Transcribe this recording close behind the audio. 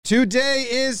Today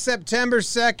is September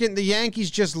 2nd. The Yankees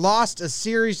just lost a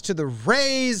series to the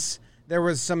Rays. There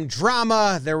was some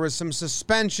drama, there was some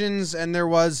suspensions, and there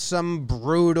was some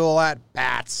brutal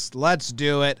at-bats. Let's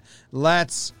do it.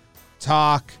 Let's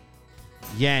talk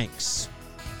Yanks.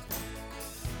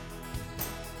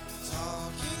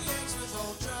 Talking Yanks with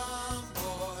old John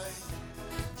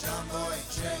Boy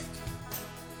Jake.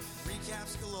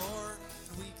 Recaps galore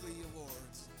and weekly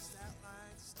awards. Stat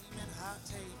lines, steaming hot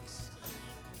takes.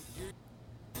 Your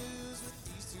news with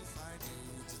these two fine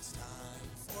dudes. It's time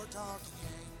for Talking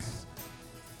Yanks.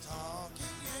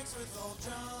 Talking Yanks with old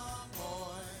John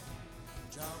Boy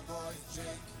Jake.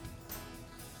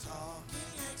 Talking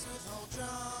Yanks with old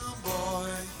John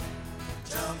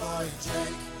Boy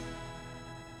Jake.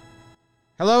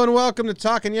 Hello and welcome to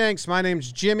Talking Yanks. My name's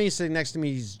Jimmy. Sitting next to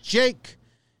me is Jake.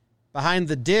 Behind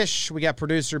the dish, we got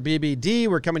producer BBD.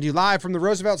 We're coming to you live from the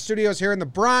Roosevelt Studios here in the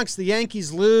Bronx. The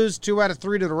Yankees lose 2 out of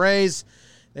 3 to the Rays.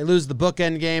 They lose the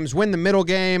bookend games, win the middle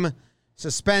game,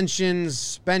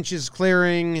 suspensions, benches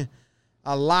clearing,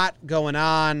 a lot going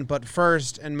on. But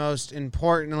first and most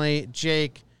importantly,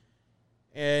 Jake,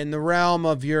 in the realm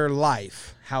of your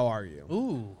life, how are you?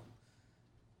 Ooh.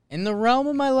 In the realm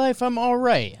of my life, I'm all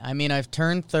right. I mean, I've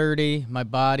turned 30. My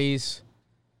body's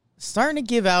starting to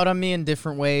give out on me in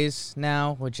different ways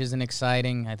now, which isn't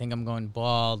exciting. I think I'm going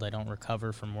bald. I don't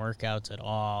recover from workouts at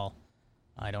all.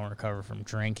 I don't recover from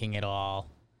drinking at all.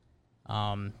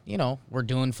 We're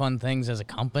doing fun things as a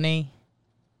company.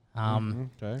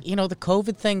 Okay. The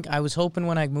COVID thing, I was hoping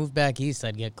when I moved back east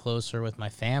I'd get closer with my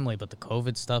family, but the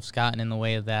COVID stuff's gotten in the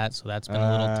way of that, so that's been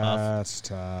a little tough. That's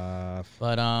tough.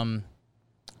 But,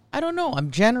 I don't know.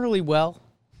 I'm generally well.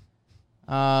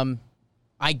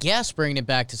 I guess bringing it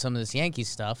back to some of this Yankee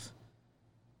stuff,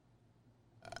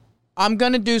 I'm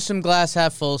going to do some glass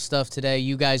half full stuff today.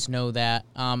 You guys know that.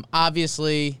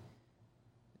 Obviously,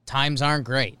 times aren't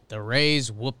great. The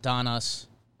Rays whooped on us.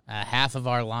 Half of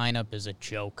our lineup is a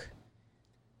joke.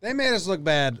 They made us look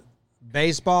bad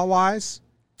baseball-wise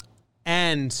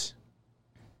and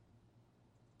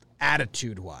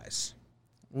attitude-wise.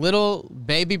 Little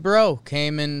baby bro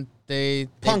came and they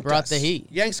Punked brought us. the heat.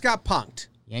 Yanks got punked.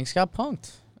 Yanks got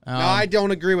punked. Now, I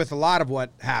don't agree with a lot of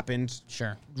what happened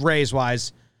Sure.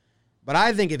 Rays-wise, but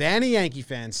I think if any Yankee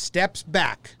fan steps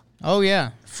back Oh,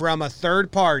 yeah. from a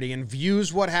third party and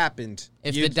views what happened,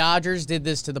 If the Dodgers did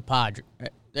this to the Padres,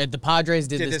 the Padres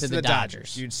did this to the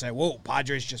Dodgers. You'd say, whoa,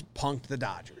 Padres just punked the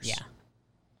Dodgers. Yeah.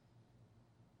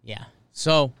 Yeah.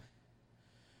 So,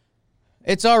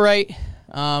 it's all right.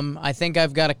 I think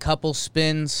I've got a couple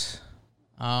spins.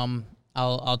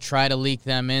 I'll try to leak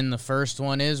them in. The first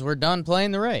one is we're done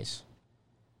playing the Rays.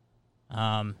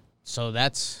 So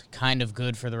that's kind of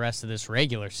good for the rest of this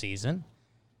regular season.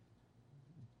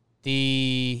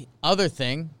 The other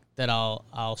thing that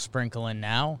I'll sprinkle in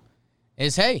now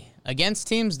is, hey, against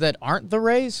teams that aren't the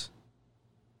Rays,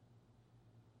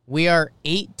 we are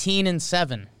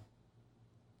 18-7.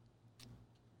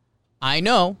 I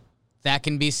know that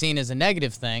can be seen as a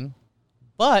negative thing,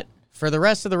 but for the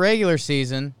rest of the regular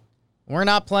season, we're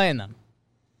not playing them.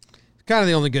 Kind of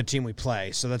the only good team we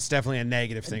play, so that's definitely a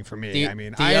negative thing for me.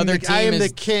 I am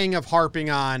the king of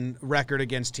harping on record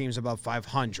against teams above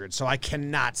 500, so I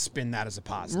cannot spin that as a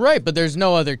positive. Right, but there's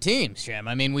no other teams, Jim.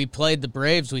 I mean, we played the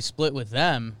Braves, we split with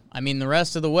them. I mean, the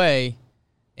rest of the way,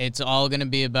 it's all going to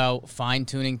be about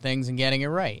fine-tuning things and getting it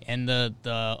right. And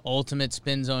the ultimate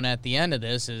spin zone at the end of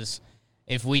this is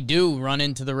if we do run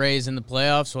into the Rays in the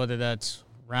playoffs, whether that's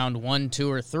round 1, 2,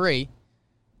 or 3,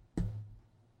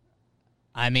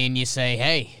 I mean, you say,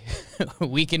 hey,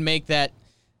 we can make that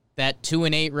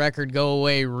 2-8 record go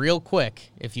away real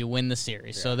quick if you win the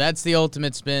series. Yeah. So that's the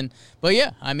ultimate spin. But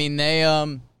yeah, I mean they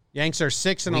Yanks are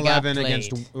 6-11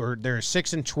 against, or they're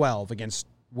 6-12 against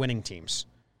winning teams,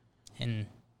 and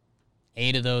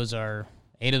 8 of those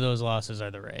losses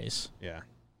are the Rays. Yeah,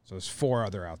 so there's 4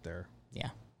 other out there. Yeah,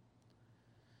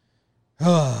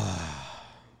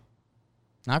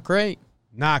 not great.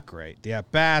 Not great. The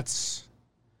at-bats.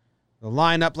 The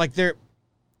lineup,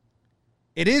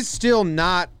 it is still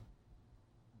not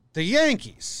the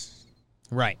Yankees.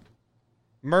 Right.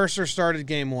 Mercer started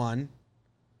game 1.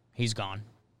 He's gone.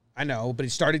 I know, but he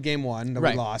started game 1 that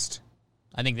Right. we lost.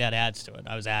 I think that adds to it.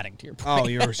 I was adding to your point. Oh,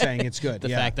 you were saying it's good. The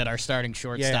fact that our starting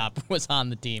shortstop was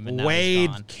on the team and now he's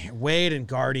gone. Wade and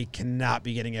Gardy cannot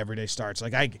be getting everyday starts.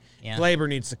 Gleyber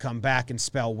needs to come back and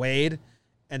spell Wade,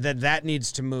 and then that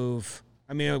needs to move.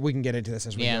 I mean, we can get into this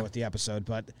as we go with the episode,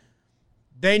 but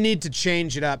they need to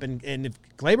change it up. And if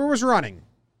Gleyber was running.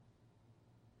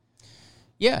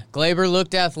 Yeah, Gleyber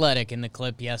looked athletic in the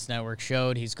clip Yes Network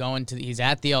showed. He's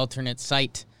at the alternate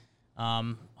site.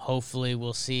 hopefully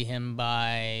we'll see him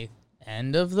by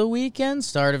end of the weekend,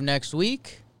 start of next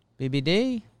week.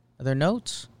 BBD, are there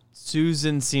notes?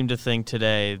 Susan seemed to think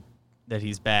today that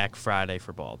he's back Friday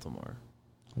for Baltimore.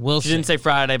 We'll She see. didn't say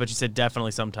Friday, but she said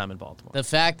definitely sometime in Baltimore. The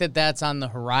fact that that's on the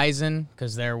horizon,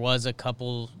 because there was a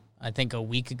couple, I think a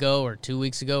week ago or 2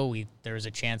 weeks ago, there was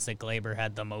a chance that Glaber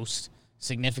had the most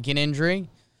significant injury.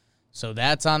 So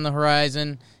that's on the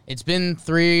horizon. It's been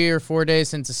 3 or 4 days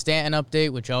since a Stanton update,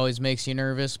 which always makes you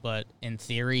nervous, but in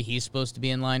theory, he's supposed to be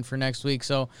in line for next week.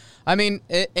 So, I mean,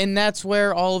 and that's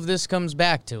where all of this comes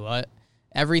back to.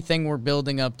 Everything we're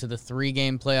building up to the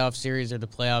 3-game playoff series or the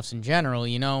playoffs in general,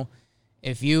 you know,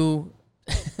 if you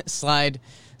slide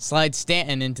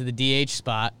Stanton into the DH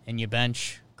spot and you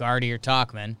bench Gardy or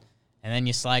Tauchman, and then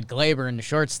you slide Glaber into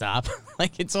shortstop,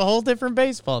 like it's a whole different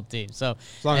baseball team. So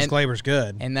As long as Glaber's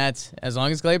good. and that's as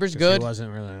long as Glaber's 'Cause good, He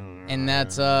wasn't really. and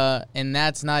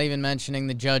that's not even mentioning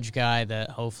the Judge guy that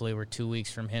hopefully we're 2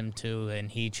 weeks from him too, and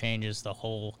he changes the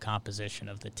whole composition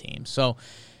of the team. So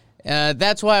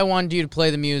that's why I wanted you to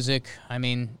play the music. I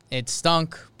mean, it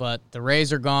stunk, but the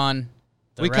Rays are gone.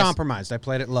 The We rest- compromised. I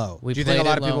played it low. We Do you think a played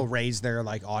lot it of people low. raised their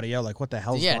audio? Like, what the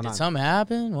hell's Yeah, going did on? something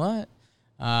happen? What?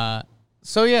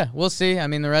 So yeah, we'll see. I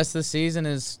mean, the rest of the season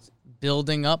is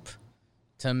building up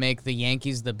to make the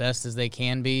Yankees the best as they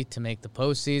can be to make the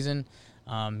postseason.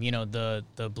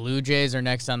 The Blue Jays are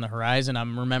next on the horizon.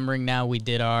 I'm remembering now we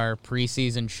did our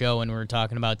preseason show and we were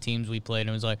talking about teams we played, and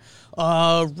it was like,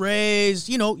 Rays,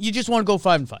 you just want to go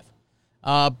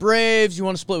 5-5. Braves, you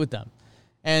want to split with them.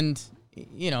 And,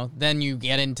 then you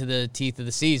get into the teeth of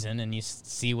the season and you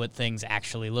see what things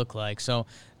actually look like. So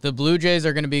the Blue Jays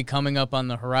are going to be coming up on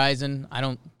the horizon.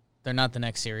 They're not the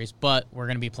next series, but we're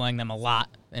going to be playing them a lot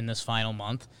in this final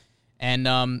month. And,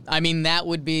 that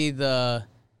would be the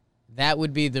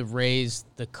Rays,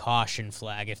 the caution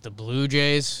flag. If the Blue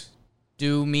Jays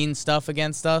do mean stuff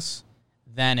against us,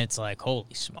 then it's like,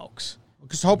 holy smokes.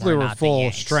 Because hopefully we're not the full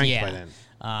Yanks. strength Yeah. by then.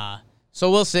 So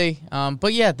we'll see.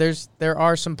 But yeah, there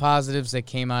are some positives that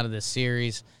came out of this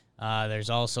series. There's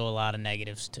also a lot of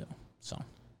negatives too. So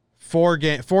 4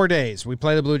 days. We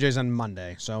play the Blue Jays on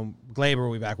Monday, so Glaber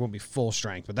will be back. Won't be full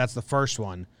strength, but that's the first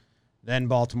one. Then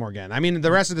Baltimore again. I mean,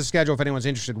 the rest of the schedule, if anyone's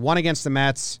interested, 1 against the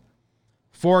Mets,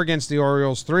 4 against the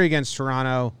Orioles, 3 against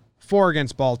Toronto, 4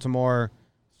 against Baltimore,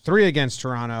 3 against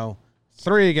Toronto,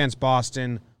 3 against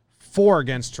Boston, 4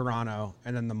 against Toronto,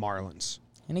 and then the Marlins.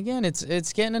 And again,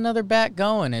 it's getting another bat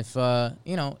going. If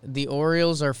the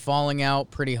Orioles are falling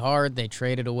out pretty hard, they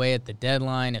traded away at the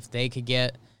deadline. If they could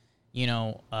get,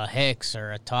 a Hicks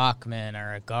or a Tauchman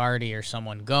or a Gardy or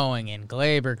someone going, and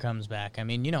Glaber comes back, I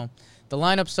mean, the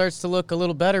lineup starts to look a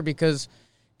little better because,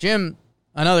 Jim,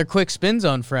 another quick spin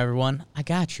zone for everyone. I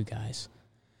got you guys.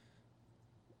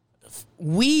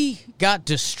 We got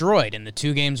destroyed in the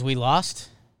 2 games we lost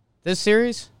this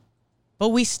series. But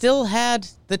we still had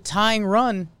the tying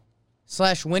run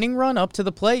 / winning run up to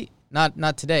the plate. Not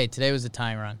today. Today was a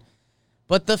tying run.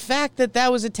 But the fact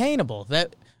that was attainable,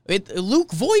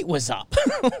 Luke Voit was up,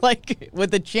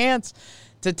 with a chance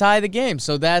to tie the game.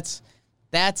 So that's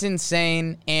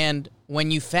insane. And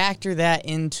when you factor that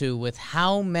into with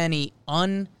how many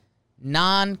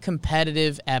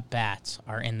non-competitive at-bats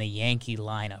are in the Yankee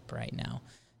lineup right now,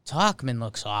 Tauchman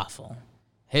looks awful.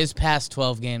 His past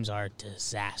 12 games are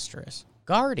disastrous.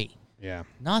 Gardy, Yeah.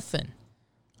 nothing.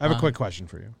 I have a quick question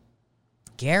for you,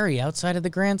 Gary outside of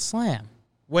the Grand Slam.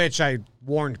 which I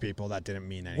warned people that didn't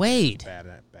mean anything. Wade. Bad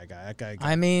guy. That guy got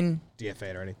I mean,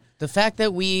 DFA'd already. the fact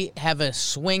that we have a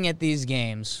swing at these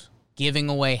games, giving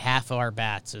away half of our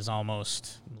bats is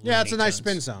almost. Yeah, it's a Looney nice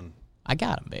spin Tunes. zone. I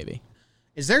got him, baby.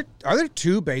 Are there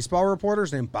 2 baseball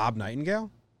reporters named Bob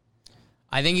Nightingale?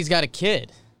 I think he's got a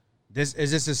kid. Is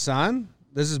this his son?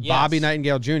 This is Yes. Bobby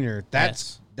Nightingale Jr.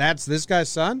 That's this guy's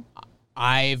son?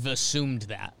 I've assumed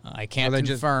that. I can't Are they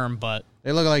just- confirm, but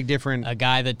They look like different. a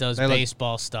guy that does They look-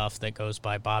 baseball stuff that goes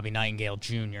by Bobby Nightingale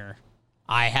Jr.,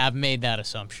 I have made that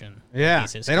assumption. Yeah,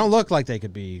 He's his they don't look like they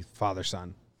could be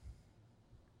father-son.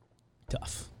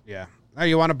 tough. Yeah. Oh,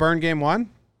 you want to burn game 1?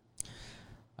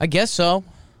 I guess so.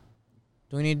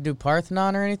 Do we need to do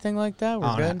Parthenon or anything like that?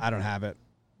 We're good. I don't have it.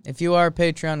 If you are a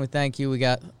Patreon, we thank you. We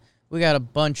got a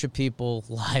bunch of people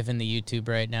live in the YouTube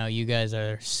right now. You guys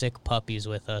are sick puppies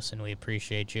with us, and we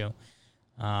appreciate you.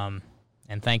 And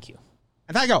thank you.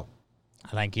 And I go.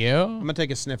 Thank you. I'm gonna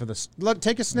take a sniff of this.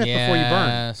 Take a sniff before you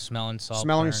burn. Smelling salt.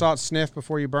 Smelling burn. salt sniff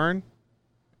before you burn.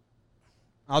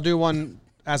 I'll do one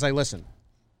as I listen.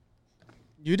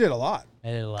 You did a lot. I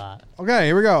did a lot. Okay,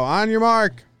 here we go. On your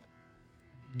mark.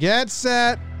 Get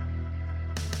set.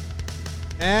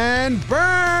 And burn.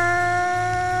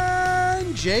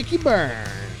 Jakey burn.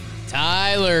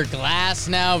 Tyler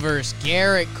Glasnow versus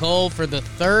Garrett Cole for the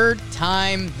third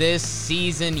time this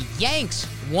season. Yanks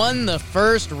won the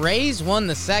first, Rays won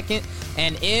the second,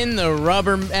 and in the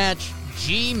rubber match,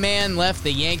 G-Man left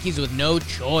the Yankees with no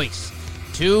choice.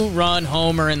 2-run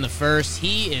homer in the first.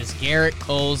 He is Garrett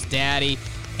Cole's daddy,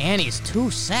 and he's too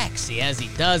sexy as he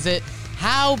does it.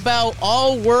 How about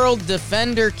all-world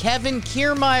defender Kevin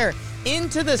Kiermaier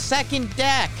into the second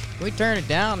deck? Can we turn it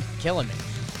down? Killing me.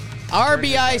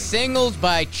 RBI singles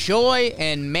by Choi,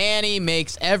 and Manny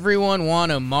makes everyone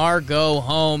want to go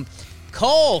home.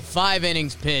 Cole, 5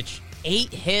 innings pitched,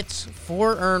 8 hits,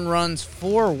 4 earned runs,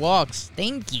 4 walks.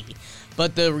 Stinky.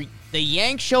 But the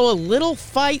Yanks show a little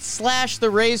fight / the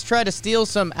Rays try to steal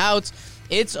some outs.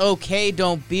 It's okay,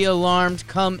 don't be alarmed,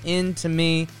 come into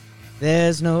me.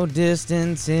 There's no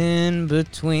distance in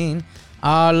between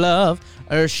our love.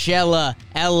 Urshela,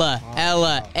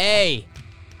 Ella, A.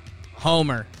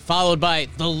 Homer. Followed by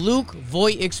the Luke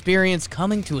Voigt experience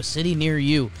coming to a city near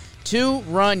you.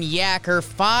 2-run yacker,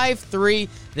 5-3.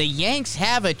 The Yanks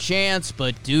have a chance,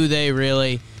 but do they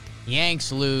really?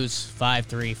 Yanks lose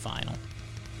 5-3 final.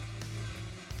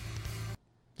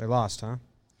 They lost, huh?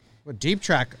 What deep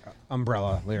track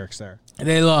umbrella lyrics there.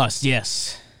 They lost,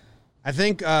 yes. I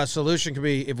think a solution could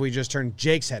be if we just turn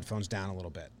Jake's headphones down a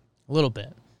little bit. A little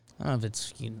bit. I don't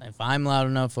know if I'm loud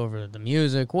enough over the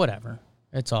music, whatever.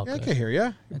 It's all Yeah, I good. can hear you.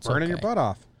 You're It's burning okay. your butt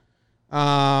off.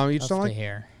 You just Tough don't to like.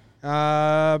 hear.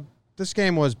 This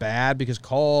game was bad because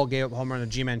Cole gave up a home run to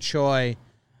G-Man Choi,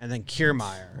 and then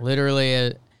Kiermaier.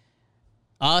 Literally,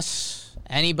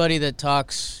 anybody that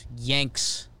talks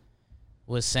Yanks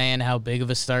was saying how big of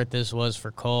a start this was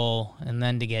for Cole, and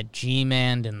then to get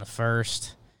G-Manned in the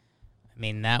first, I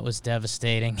mean, that was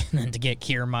devastating. And then to get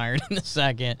Kiermaier in the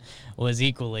second was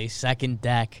equally. Second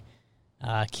deck,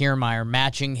 Kiermaier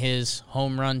matching his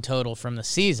home run total from the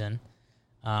season,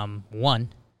 1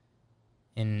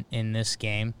 in this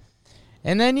game.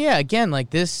 And then, yeah, again,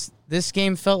 like this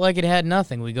game felt like it had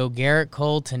nothing. We go Garrett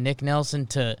Cole to Nick Nelson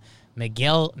to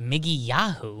Miggy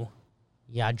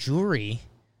Yajuri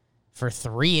for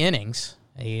 3 innings.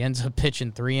 He ends up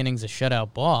pitching 3 innings of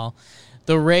shutout ball.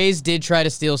 The Rays did try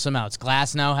to steal some outs.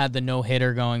 Glasnow had the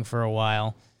no-hitter going for a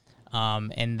while,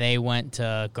 and they went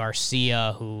to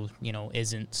Garcia, who,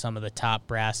 isn't some of the top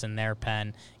brass in their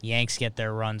pen. Yanks get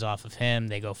their runs off of him.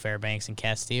 They go Fairbanks and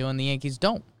Castillo, and the Yankees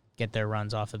don't get their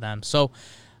runs off of them. So,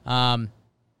 again,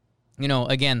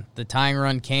 the tying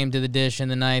run came to the dish in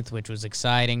the 9th, which was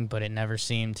exciting, but it never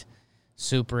seemed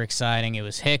super exciting. It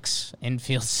was Hicks,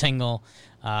 infield single,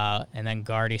 and then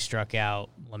Gardy struck out.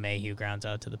 LeMahieu grounds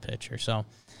out to the pitcher. So,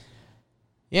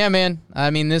 yeah, man.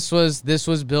 I mean, this was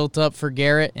built up for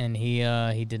Garrett, and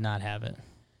he did not have it.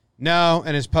 No,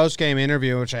 and his post-game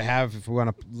interview, which I have if we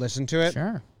want to listen to it,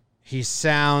 Sure. he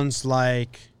sounds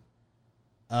like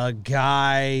a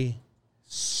guy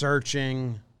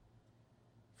searching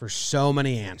for so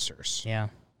many answers. Yeah.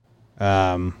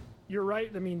 You're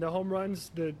right. I mean, the home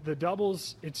runs, the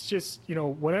doubles, it's just,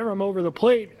 whenever I'm over the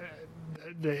plate,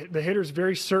 the hitter's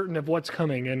very certain of what's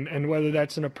coming, and whether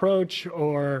that's an approach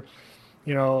or,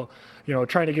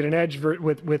 trying to get an edge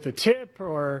with a tip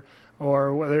or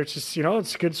whether it's just,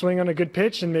 it's a good swing on a good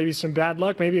pitch and maybe some bad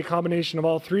luck, maybe a combination of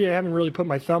all three. I haven't really put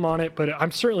my thumb on it, but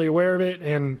I'm certainly aware of it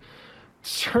and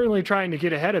certainly trying to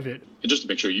get ahead of it. And just to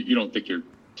make sure, you don't think you're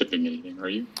tipping anything, are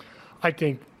you? I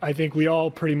think we all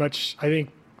pretty much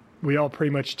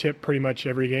tip pretty much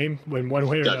every game in one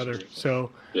way or Gotcha. another.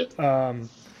 So, Yeah.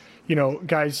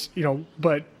 guys,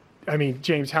 but I mean,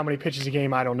 James, how many pitches a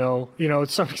game? I don't know.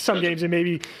 Some games it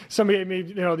maybe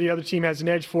the other team has an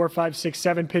edge 4, 5, 6,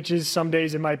 7 pitches. Some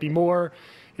days it might be more.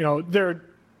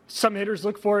 Some hitters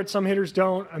look for it, some hitters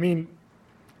don't. I mean,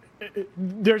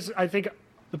 I think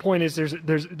the point is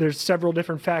there's several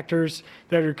different factors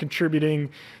that are contributing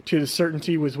to the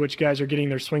certainty with which guys are getting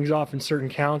their swings off in certain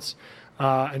counts.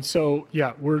 And so,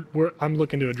 yeah, I'm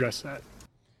looking to address that.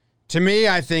 To me,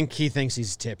 I think he thinks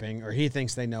he's tipping, or he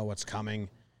thinks they know what's coming,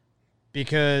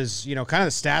 because kind of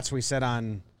the stats we said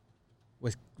on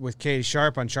with Katie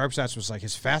Sharp on Sharp Stats was like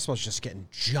his fastball's just getting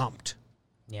jumped,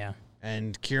 Yeah.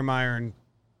 and Kiermaier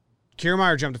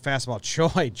jumped the fastball,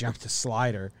 Choi jumped the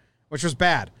slider, which was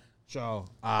bad. So,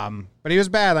 but he was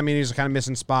bad. I mean, he was kind of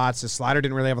missing spots. His slider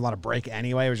didn't really have a lot of break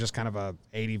anyway. It was just kind of a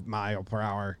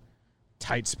 80-mile-per-hour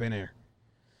tight spinner.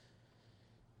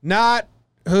 Not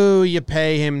who you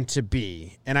pay him to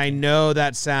be. And I know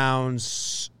that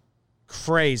sounds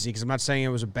crazy because I'm not saying it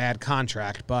was a bad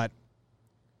contract, but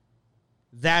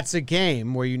that's a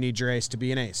game where you need your ace to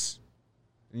be an ace.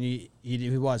 And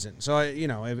he wasn't. So,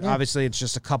 obviously it's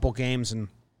just a couple games, and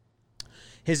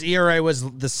his ERA was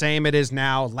the same it is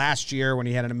now last year when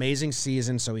he had an amazing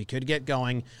season, so he could get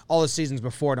going. All the seasons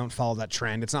before don't follow that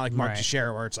trend. It's not like Mark Right.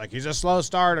 Teixeira where it's like he's a slow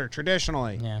starter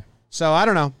traditionally. Yeah. So I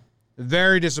don't know.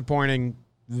 Very disappointing,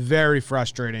 very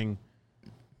frustrating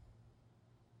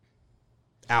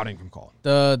outing from Cole.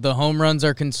 The home runs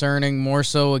are concerning more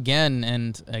so again,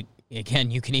 and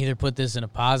again, you can either put this in a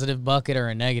positive bucket or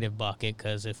a negative bucket,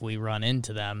 because if we run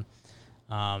into them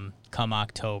come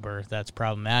October, that's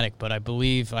problematic. But I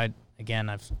believe I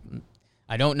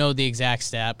don't know the exact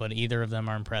stat, but either of them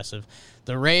are impressive.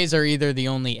 The Rays are either the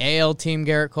only AL team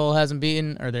Garrett Cole hasn't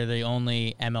beaten, or they're the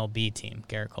only MLB team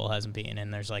Garrett Cole hasn't beaten.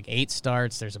 And there's like 8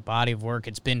 starts. There's a body of work.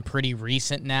 It's been pretty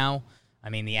recent now. I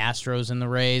mean, the Astros and the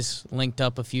Rays linked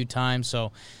up a few times.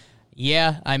 So,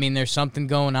 yeah, I mean, there's something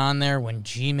going on there when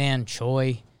G-Man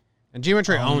Choi And G-Man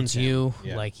Choi owns him. you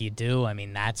Yeah. like you do. I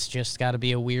mean, that's just got to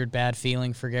be a weird, bad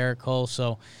feeling for Garrett Cole.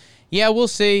 So, yeah, we'll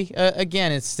see.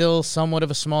 Again, it's still somewhat of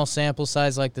a small sample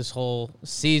size like this whole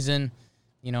season.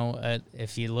 You know,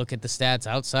 if you look at the stats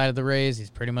outside of the Rays, he's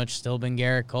pretty much still been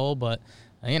Garrett Cole. But,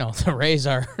 you know, the Rays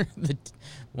are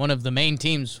one of the main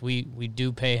teams. We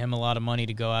do pay him a lot of money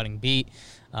to go out and beat.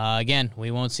 Again,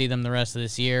 we won't see them the rest of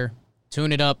this year.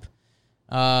 Tune it up,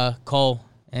 Cole.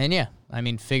 And, yeah, I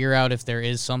mean, figure out if there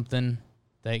is something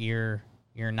that you're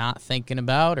not thinking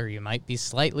about, or you might be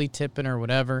slightly tipping or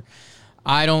whatever.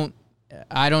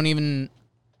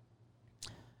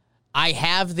 I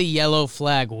have the yellow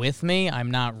flag with me.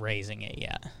 I'm not raising it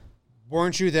yet.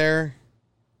 Weren't you there?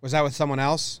 Was that with someone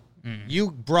else? You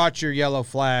brought your yellow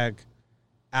flag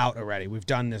out already. We've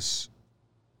done this.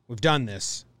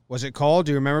 Was it Cole?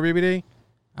 Do you remember, BBD?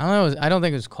 I don't know. I don't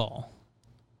think it was Cole.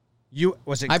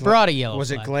 I brought a yellow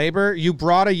Was flag. it Glaber? You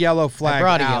brought a yellow flag I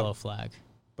brought a out, yellow flag.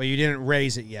 but you didn't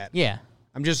raise it yet. Yeah.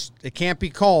 It can't be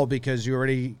Cole because you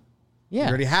already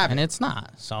already have and it. it's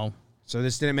not. So,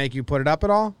 this didn't make you put it up at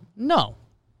all? no.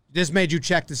 This made you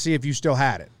check to see if you still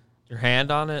had it. Your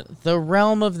hand on it? The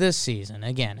realm of this season,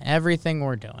 again, everything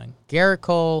we're doing. Garrett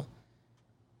Cole,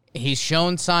 he's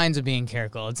shown signs of being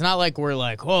Garrett Cole. It's not like we're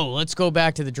like, whoa, let's go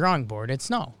back to the drawing board. It's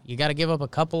no. You got to give up a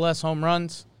couple less home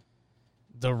runs.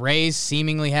 The Rays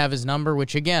seemingly have his number,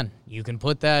 which, again, you can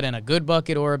put that in a good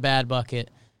bucket or a bad bucket.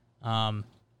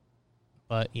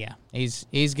 But, yeah, he's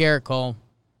Garrett Cole.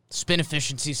 Spin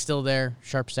efficiency's still there.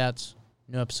 Sharp Stats.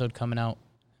 New episode coming out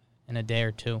in a day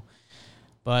or two.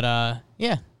 But,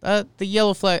 yeah, the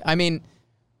yellow flag. I mean,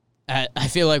 I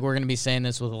feel like we're going to be saying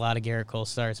this with a lot of Garrett Cole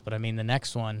starts, but, I mean, the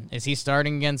next one, is he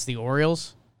starting against the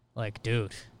Orioles? Like,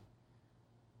 dude.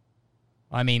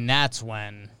 I mean, that's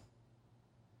when...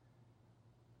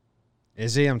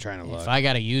 Is he? I'm trying to look. If I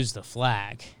got to use the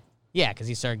flag. Yeah, because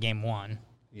he started game 1.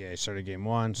 Yeah, he started game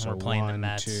 1, so we're playing the 1,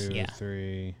 Mets, 2, yeah.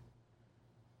 3.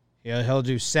 Yeah, he'll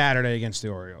do Saturday against the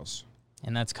Orioles.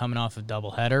 And that's coming off a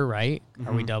doubleheader, right?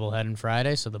 Are we doubleheading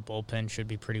Friday? So the bullpen should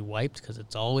be pretty wiped because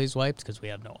it's always wiped because we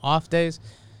have no off days.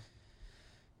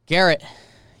 Garrett,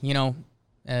 you know,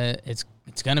 it's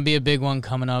going to be a big one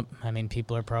coming up. I mean,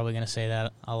 people are probably going to say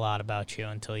that a lot about you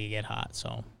until you get hot.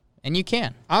 So, and you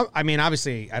can. I mean,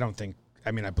 obviously, I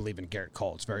believe in Garrett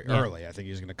Cole. It's very early. I think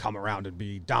he's going to come around and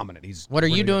be dominant. What are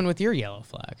you really doing with your yellow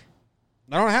flag?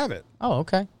 I don't have it. Oh,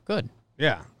 okay. Good.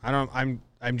 Yeah, I'm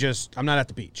not at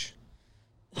the beach.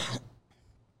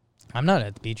 I'm not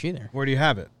at the beach either. Where do you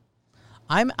have it?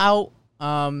 I'm out.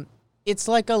 It's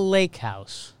like a lake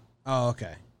house. Oh,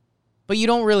 okay. But you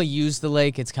don't really use the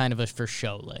lake. It's kind of a for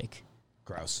show lake.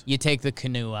 Gross. You take the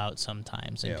canoe out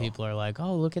sometimes, and Ew. people are like,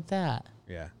 oh, look at that.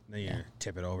 Yeah. Then you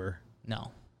tip it over.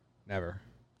 No, Never.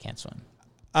 can't swim.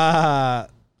 Uh,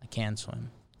 I can swim.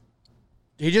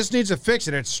 he just needs to fix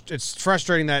it. It's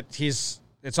frustrating that it's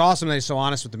awesome that he's so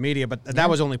honest with the media, but that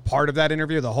was only part of that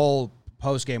interview. The whole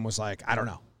post game was like, I don't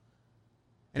know.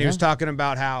 And he was talking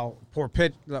about how I throw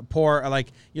that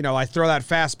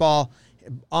fastball.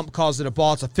 Ump calls it a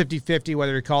ball. It's a 50-50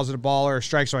 whether he calls it a ball or a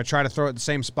strike. So I try to throw it at the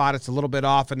same spot. It's a little bit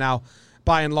off. And now,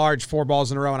 by and large, 4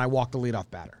 balls in a row, and I walk the leadoff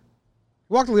batter.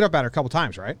 You walked the leadoff batter a couple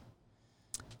times, right?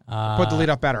 Put the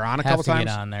leadoff batter on a couple times.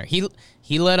 Get on there.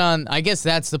 He let on. I guess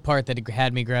that's the part that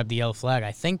had me grab the yellow flag.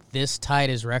 I think this tied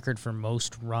his record for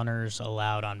most runners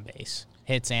allowed on base.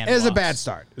 Hits and It was a walks. bad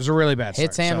start. It was a really bad start.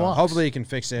 Hits and so walks. hopefully he can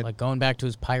fix it Like going back to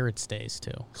his Pirates days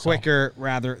too. So, quicker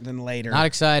rather than later. not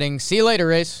exciting. See you later,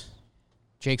 Race.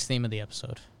 Jake's theme of the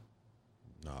episode.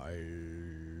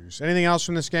 Nice. Anything else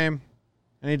from this game?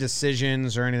 Any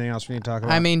decisions or anything else we need to talk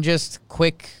about? I mean, just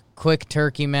quick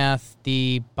turkey math.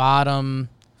 The bottom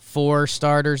 4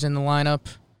 starters in the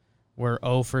lineup were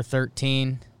 0 for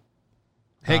 13.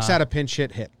 Hicks had a pinch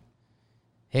hit.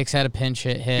 Hicks had a pinch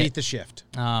hit. Beat the shift.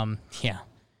 Yeah.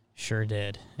 Sure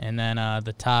did. And then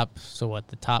the top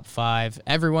 5,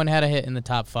 everyone had a hit in the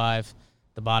top 5.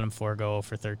 The bottom 4 go 0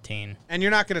 for 13. And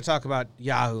you're not going to talk about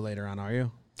Yahoo later on, are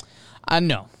you?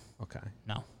 No. Okay.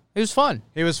 No. It was fun.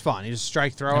 He was fun. He's a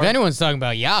strike thrower. If anyone's talking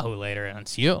about Yahoo later,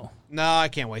 it's you. No, I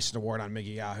can't waste an award on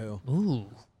Miggy Yahoo. Ooh.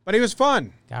 But he was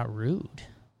fun. Got rude.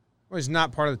 Well, he's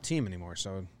not part of the team anymore,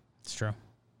 so It's true.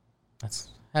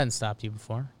 Hadn't stopped you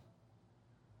before.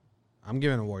 I'm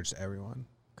giving awards to everyone.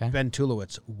 Okay. Ben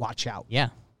Tulowitz, watch out. Yeah,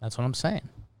 that's what I'm saying.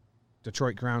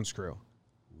 Detroit Grounds Crew,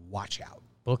 watch out.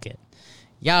 Book it.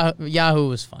 Yahoo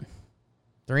was fun.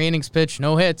 3 innings pitched,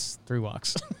 no hits, 3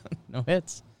 walks. No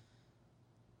hits.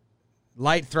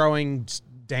 Light throwing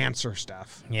dancer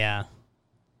stuff. Yeah.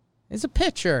 He's a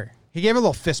pitcher. He gave a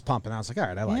little fist pump, and I was like, all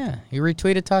right, I like it. He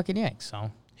retweeted Talking Yanks, so.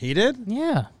 He did?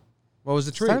 Yeah. What was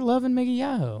the tweet? Start loving Miggy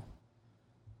Yahoo.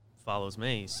 Follows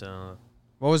me, so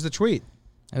What was the tweet?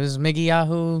 It was Miggy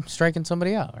Yahoo striking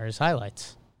somebody out, or his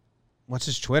highlights. What's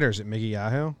his Twitter? Is it Miggy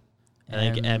Yahoo? I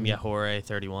think M Yahore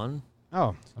 31.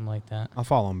 Oh, Something like that. I'll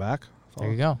follow him back. There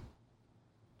you go.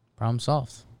 Problem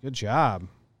solved. Good job.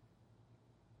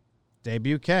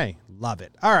 Debut K. Love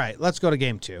it. All right, let's go to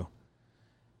game 2.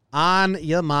 On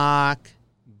your mark,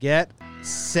 get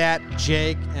set,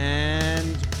 Jake,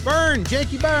 and burn.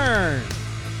 Jakey, burn.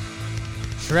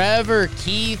 Trevor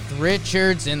Keith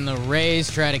Richards and the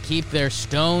Rays try to keep their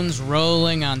stones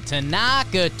rolling on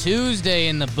Tanaka Tuesday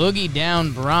in the Boogie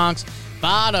Down Bronx.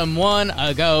 Bottom 1,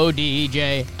 a go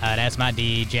DJ. That's my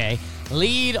DJ.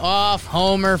 Lead off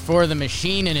homer for the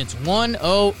machine, and it's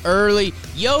 1-0 early.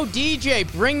 Yo, DJ,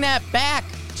 bring that back.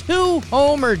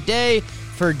 2-homer day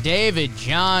for David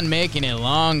John, making it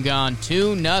long gone.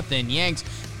 2-0 Yanks.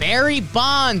 Barry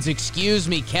Bonds,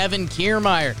 Kevin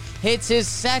Kiermaier, hits his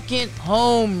second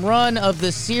home run of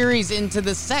the series into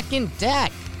the second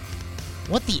deck.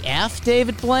 What the F,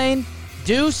 David Blaine?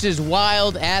 Deuce is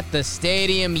wild at the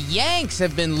stadium. Yanks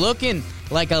have been looking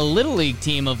like a Little League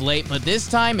team of late, but this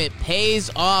time it pays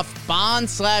off.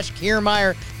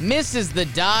 Bond/Kiermaier misses the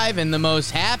dive, and the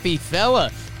most happy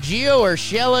fella, Gio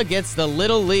Urshela, gets the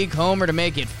Little League homer to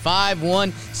make it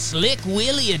 5-1. Slick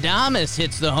Willie Adames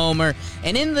hits the homer,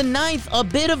 and in the 9th, a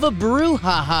bit of a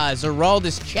brouhaha as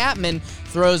Aroldis Chapman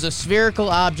throws a spherical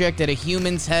object at a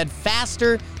human's head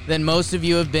faster than most of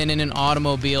you have been in an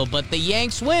automobile, but the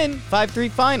Yanks win 5-3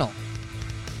 final.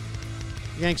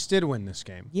 Yanks did win this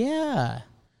game. Yeah.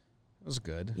 It was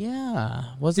good. Yeah.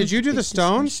 Did you do the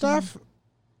Stone stuff?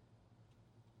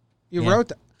 You wrote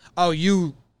that. Oh,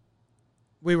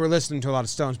 we were listening to a lot of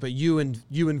Stones, but you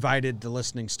invited the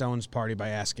listening Stones party by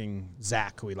asking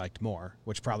Zach who he liked more,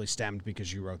 which probably stemmed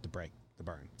because you wrote the burn.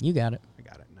 You got it. I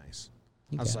got it. Nice.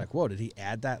 I was like, whoa, did he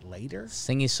add that later?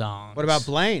 Singy songs. What about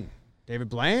Blaine? David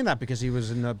Blaine? Not because he was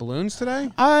in the balloons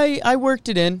today? I worked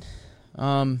it in.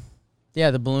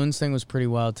 Yeah, the balloons thing was pretty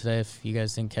wild today. If you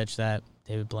guys didn't catch that,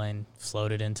 David Blaine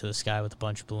floated into the sky with a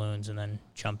bunch of balloons and then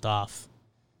jumped off.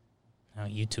 I'll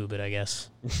YouTube it, I guess.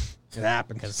 It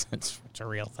happened. Because it's a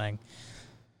real thing.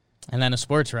 And then a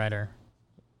sports writer,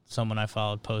 someone I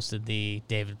followed, posted the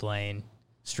David Blaine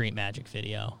Street Magic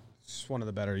video. It's one of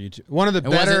the better YouTube. One of the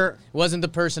It wasn't the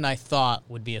person I thought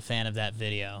would be a fan of that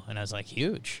video, and I was like,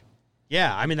 huge.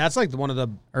 Yeah, I mean that's like one of the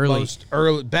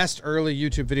best early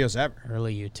YouTube videos ever.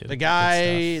 Early YouTube. The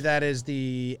guy that is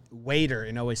the waiter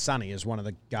in Always Sunny is one of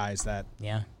the guys that.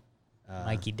 Yeah.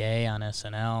 Mikey Day on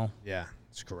SNL. Yeah,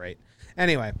 it's great.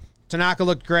 Anyway, Tanaka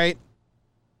looked great.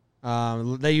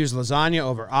 They used lasagna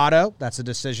over Otto. That's a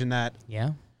decision that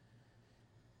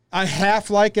I half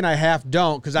like and I half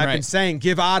don't, because I've been saying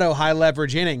give Otto high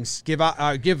leverage innings, give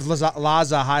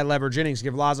Laza high leverage innings,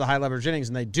 give Laza high leverage innings,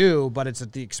 and they do, but it's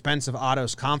at the expense of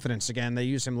Otto's confidence again. They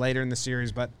use him later in the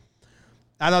series, but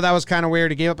I thought that was kind of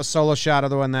weird. He gave up a solo shot,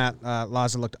 other than that,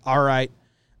 Laza looked all right.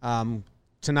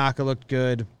 Tanaka looked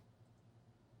good.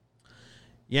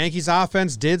 Yankees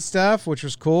offense did stuff, which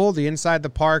was cool. The inside the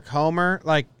park homer,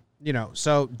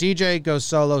 so DJ goes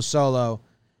solo.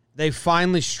 They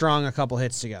finally strung a couple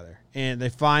hits together, and they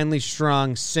finally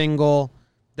strung single.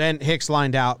 Then Hicks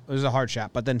lined out. It was a hard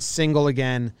shot, but then single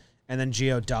again, and then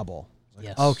Gio double.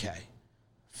 Yes. Okay.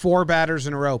 4 batters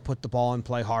in a row put the ball in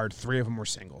play hard. 3 of them were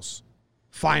singles.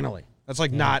 Finally. That's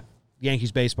not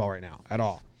Yankees baseball right now at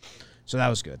all. So that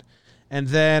was good. And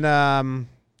then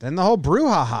the whole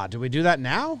brouhaha. Do we do that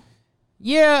now?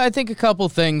 Yeah, I think a couple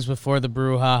things before the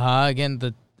brouhaha. Again,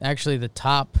 the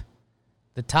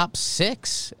top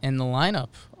 6 in the lineup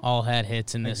all had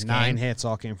hits in this game. 9 hits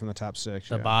all came from the top 6.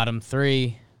 The bottom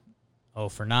 3, 0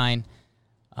 for 9.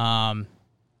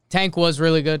 Tank was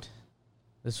really good.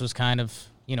 This was kind of,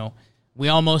 we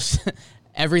almost,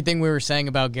 everything we were saying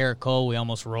about Garrett Cole, we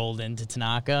almost rolled into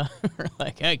Tanaka. We're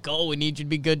like, hey, Cole, we need you to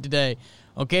be good today.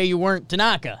 Okay, you weren't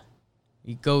Tanaka.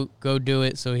 You go do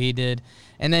it, so he did.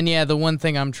 And then, the one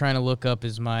thing I'm trying to look up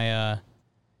is my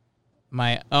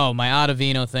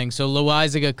Ottavino thing. So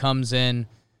Loaizaga comes in,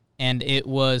 and it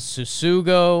was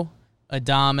Susugo,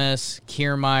 Adames,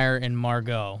 Kiermaier, and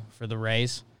Margot for the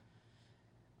Rays.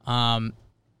 And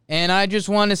I just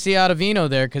want to see Ottavino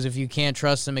there because if you can't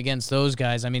trust him against those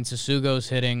guys, I mean, Susugo's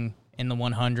hitting in the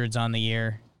 100s on the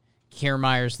year.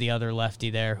 Kiermaier's the other lefty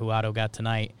there who Otto got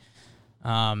tonight.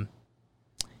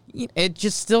 It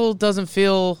just still doesn't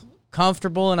feel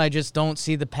comfortable, and I just don't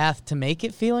see the path to make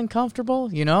it feeling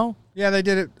comfortable, Yeah, they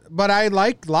did it, but I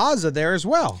like Laza there as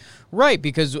well. Right,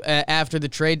 because after the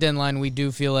trade deadline, we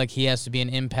do feel like he has to be an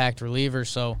impact reliever,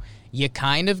 so you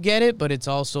kind of get it, but it's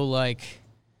also like,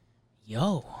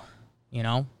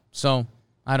 So,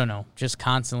 I don't know, just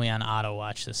constantly on auto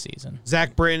watch this season.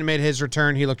 Zach Britton made his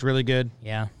return. He looked really good.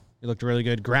 Yeah. He looked really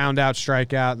good. Ground out,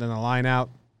 strikeout, then the line out.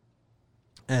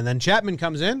 And then Chapman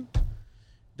comes in,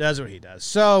 does what he does.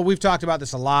 So we've talked about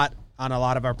this a lot on a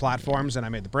lot of our platforms, and I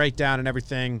made the breakdown and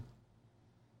everything.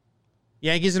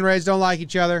 Yankees and Rays don't like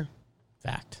each other.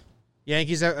 Fact.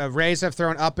 Rays have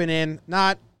thrown up and in,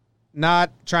 not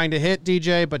trying to hit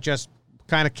DJ, but just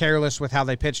kind of careless with how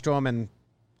they pitched to him, and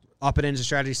up and in's a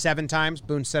strategy 7 times.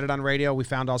 Boone said it on radio. We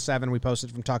found all 7. We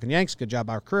posted from Talking Yanks. Good job,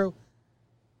 our crew.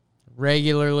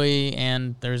 Regularly,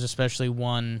 and there's especially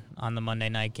one on the Monday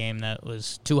night game that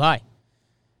was too high,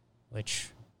 which,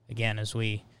 again,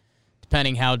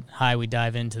 depending how high we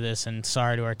dive into this, and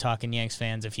sorry to our Talking Yanks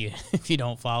fans if you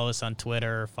don't follow us on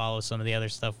Twitter or follow some of the other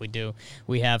stuff we do.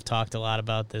 We have talked a lot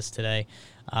about this today.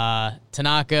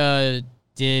 Tanaka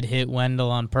did hit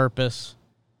Wendell on purpose.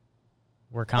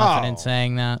 We're confident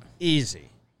saying that. Easy.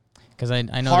 Because I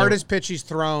know hardest pitch he's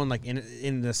thrown like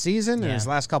in the season in his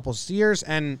last couple of years,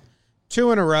 and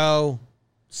 2 in a row,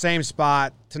 same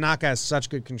spot. Tanaka has such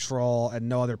good control and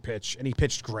no other pitch, and he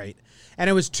pitched great. And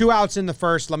it was 2 outs in the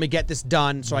first. Let me get this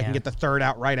done so I can get the 3rd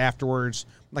out right afterwards.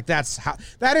 Like that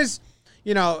is,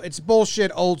 it's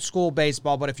bullshit old school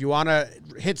baseball. But if you want to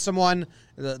hit someone,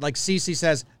 like CeCe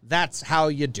says, that's how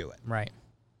you do it. Right.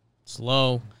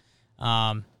 Slow.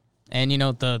 And,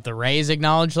 the Rays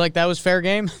acknowledged like that was fair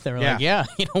game. They were like,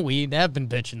 we have been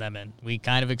pitching them in. We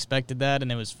kind of expected that, and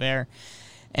it was fair.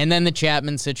 And then the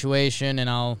Chapman situation, and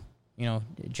I'll,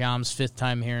 Jom's 5th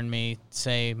time hearing me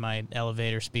say my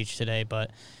elevator speech today,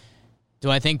 but do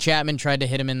I think Chapman tried to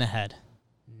hit him in the head?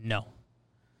 No.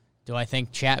 Do I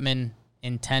think Chapman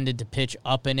intended to pitch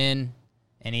up and in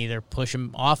and either push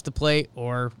him off the plate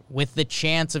or with the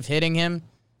chance of hitting him?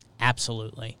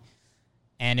 Absolutely.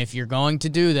 And if you're going to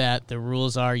do that, the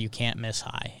rules are you can't miss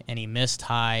high. And he missed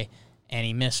high, and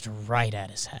he missed right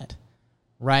at his head.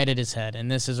 Right at his head. And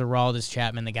this is Aroldis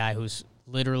Chapman, the guy who's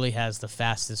literally has the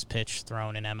fastest pitch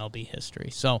thrown in MLB history.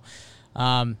 So,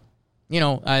 I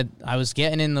was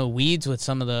getting in the weeds with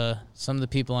some of the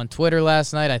people on Twitter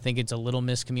last night. I think it's a little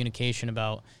miscommunication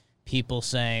about people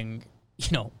saying,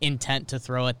 intent to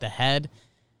throw at the head.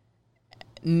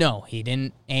 No, he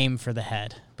didn't aim for the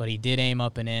head, but he did aim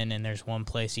up and in, and there's one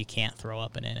place you can't throw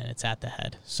up and in, and it's at the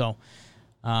head. So,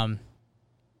 I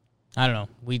don't know.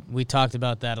 We talked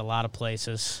about that a lot of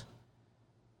places.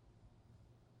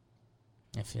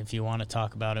 If you want to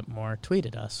talk about it more, tweet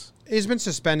at us. He's been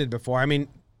suspended before. I mean,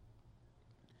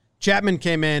 Chapman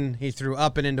came in. He threw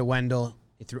up and into Wendell.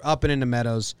 He threw up and into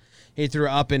Meadows. He threw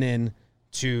up and in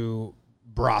to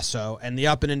Brasso, and the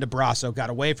up and into Brasso got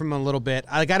away from him a little bit.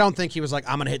 I don't think he was like,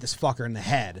 I'm going to hit this fucker in the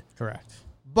head. Correct.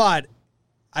 But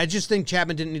I just think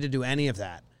Chapman didn't need to do any of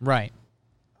that. Right.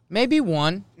 Maybe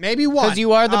one. Because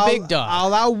you are the big dog. I'll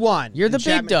allow one. You're the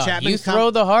big dog. You throw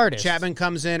the hardest. Chapman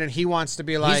comes in and he wants to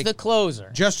be like... He's the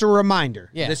closer. Just a reminder.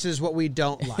 Yeah. This is what we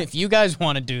don't like. If you guys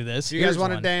want to do this, if you guys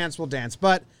want to dance, we'll dance.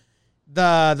 But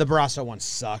the Brasso one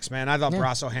sucks, man. I thought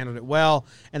Brasso handled it well,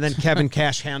 and then Kevin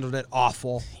Cash handled it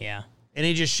awful. Yeah. And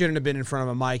he just shouldn't have been in front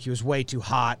of a mic. He was way too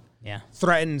hot. Yeah.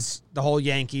 Threatens the whole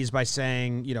Yankees by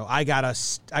saying, I got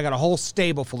a whole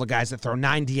stable full of guys that throw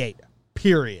 98,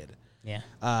 period.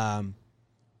 Yeah.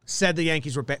 Said the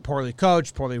Yankees were poorly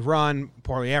coached, poorly run,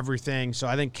 poorly everything. So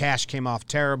I think Cash came off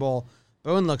terrible.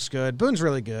 Boone looks good. Boone's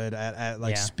really good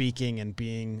at speaking and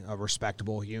being a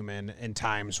respectable human in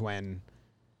times when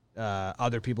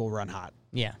other people run hot.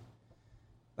 Yeah.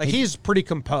 Like he's pretty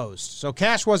composed. So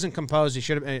Cash wasn't composed. He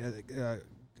should have.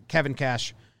 Kevin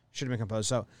Cash should have been composed.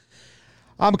 So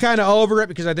I'm kind of over it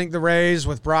because I think the Rays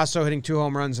with Brasso hitting 2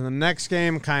 home runs in the next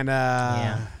game kind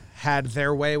of had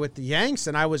their way with the Yanks,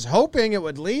 and I was hoping it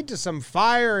would lead to some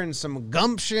fire and some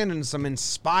gumption and some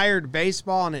inspired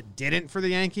baseball, and it didn't for the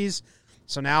Yankees.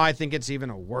 So now I think it's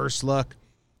even a worse look.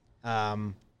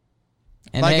 And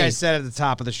Like hey, I said at the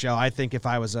top of the show, I think if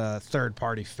I was a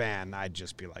third-party fan, I'd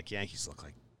just be like, Yankees look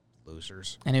like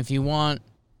losers. and if you want,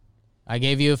 I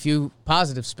gave you a few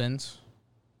positive spins.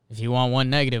 If you want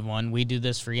one negative one, we do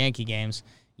this for Yankee games.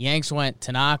 Yanks went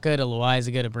Tanaka to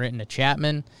Loaizaga to Britton to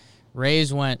Chapman.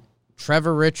 Rays went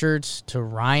Trevor Richards to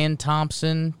Ryan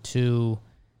Thompson to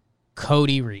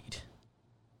Cody Reed.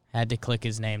 Had to click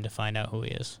his name to find out who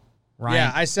he is.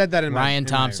 Yeah, I said that in my... Ryan in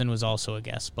Thompson was also a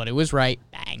guest, but it was right.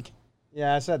 Bang.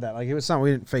 Yeah, I said that. Like, it was something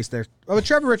we didn't face there. Oh, but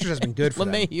Trevor Richards has been good for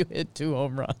them. LeMahieu hit 2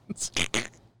 home runs.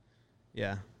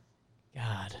 Yeah.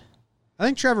 God. I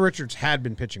think Trevor Richards had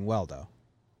been pitching well, though.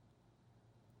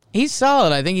 He's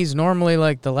solid. I think he's normally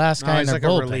like the last guy in he's their like a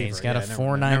bullpen. reliever. He's got Yeah, a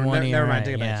never mind. 4.91 Never mind. ERA.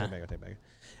 Take it Yeah. back. Take it back.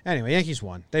 Anyway, Yankees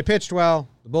won. They pitched well.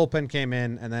 The bullpen came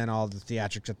in, and then all the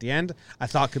theatrics at the end I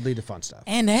thought could lead to fun stuff.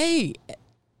 And hey,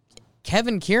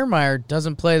 Kevin Kiermaier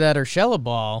doesn't play that Urshela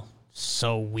ball.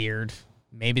 So weird.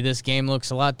 Maybe this game looks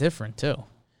a lot different, too.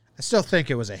 I still think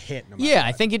it was a hit. No matter Yeah, I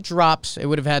what. think it drops. It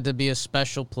would have had to be a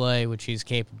special play, which he's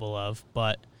capable of,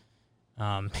 but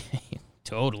he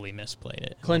totally misplayed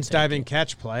it. Clint's diving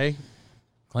catch play.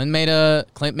 Clint made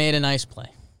a nice play.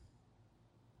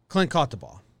 Clint caught the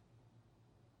ball.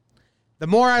 The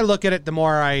more I look at it, the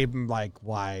more I'm like,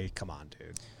 why? Come on,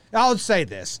 dude. I'll say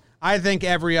this. I think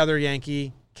every other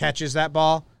Yankee catches that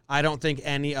ball. I don't think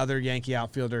any other Yankee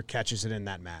outfielder catches it in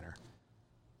that manner.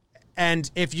 And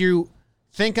if you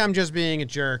think I'm just being a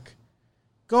jerk,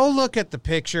 go look at the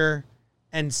picture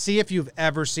and see if you've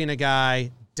ever seen a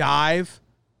guy dive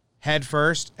head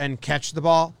first and catch the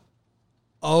ball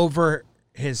over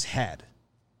his head.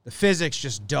 The physics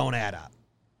just don't add up.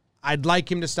 I'd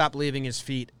like him to stop leaving his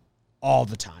feet all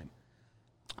the time.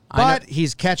 But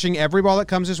he's catching every ball that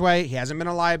comes his way. He hasn't been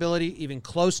a liability, even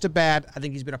close to bad. I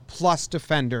think he's been a plus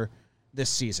defender this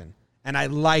season. And I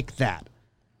like that.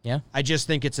 Yeah. I just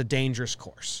think it's a dangerous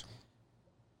course.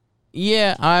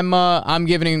 Yeah, I'm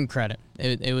giving him credit.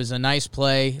 It was a nice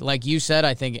play. Like you said,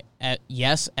 I think,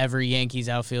 yes, every Yankees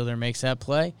outfielder makes that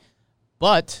play.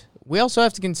 But we also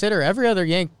have to consider every other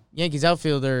Yankees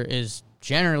outfielder is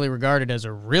generally regarded as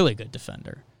a really good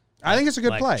defender. I think it's a good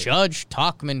like play. Judge,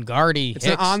 Tauchman, Gardy, It's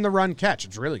Hicks. an on-the-run catch.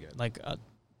 It's really good. Like,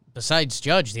 besides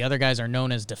Judge, the other guys are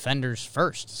known as defenders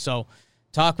first. So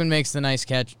Tauchman makes the nice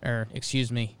catch,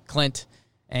 Clint,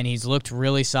 and he's looked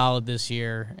really solid this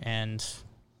year, and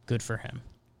good for him.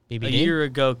 BBD? A year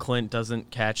ago, Clint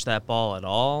doesn't catch that ball at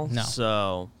all. No.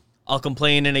 So I'll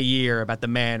complain in a year about the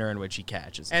manner in which he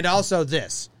catches it. And also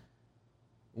this.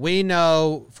 We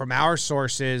know from our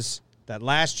sources that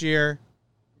last year,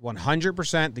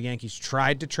 100% the Yankees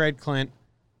tried to trade Clint,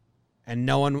 and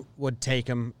no one would take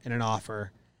him in an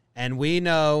offer. And we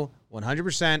know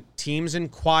 100% teams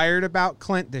inquired about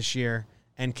Clint this year,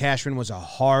 and Cashman was a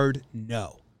hard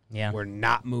no. Yeah. We're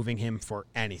not moving him for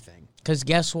anything. Because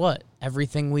guess what?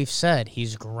 Everything we've said,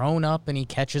 he's grown up and he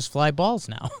catches fly balls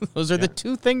now. Those are the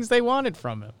two things they wanted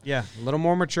from him. Yeah, a little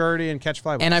more maturity and catch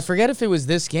fly balls. And I forget if it was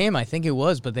this game. I think it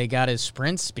was, but they got his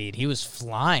sprint speed. He was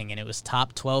flying, and it was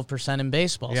top 12% in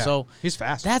baseball. Yeah, So he's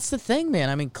fast. That's the thing, man.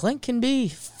 I mean, Clint can be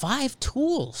 5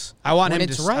 tools. I want when him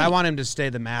it's to. right. I want him to stay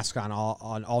the mask on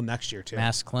all next year too.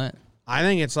 Mask Clint. I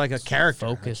think it's like a character.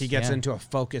 Like focus, he gets yeah. into a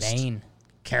focused Bane.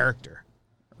 character.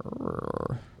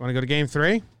 Want to go to game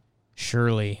 3?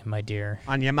 Surely, my dear.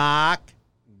 On your mark,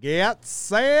 get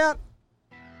set.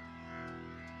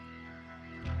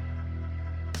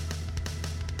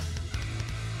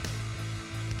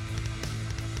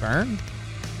 Burn.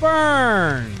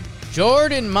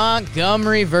 Jordan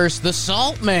Montgomery versus the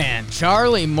Salt Man.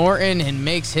 Charlie Morton and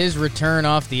makes his return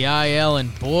off the IL,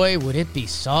 and boy, would it be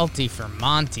salty for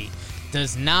Monty.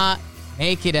 Does not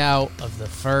make it out of the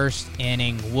first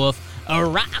inning. Woof.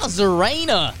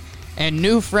 Arozarena and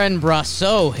new friend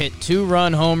Brasso hit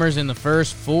 2-run homers in the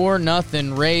first.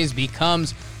 4-0 Rays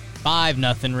becomes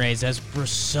 5-0 Rays as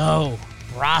Brasso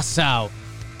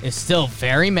is still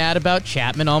very mad about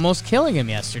Chapman almost killing him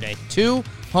yesterday.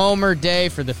 2-homer day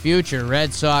for the future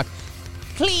Red Sox.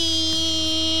 Clean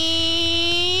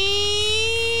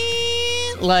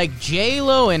like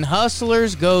J-Lo in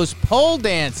Hustlers goes pole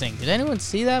dancing. Did anyone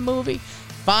see that movie?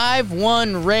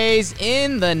 5-1 Rays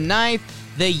in the 9th.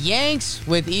 The Yanks,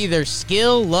 with either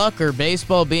skill, luck, or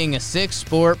baseball being a sixth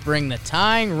sport, bring the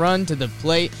tying run to the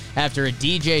plate after a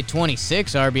DJ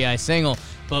 26 RBI single.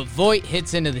 But Voit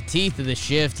hits into the teeth of the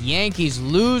shift. Yankees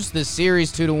lose the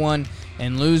series 2-1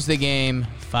 and lose the game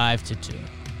 5-2.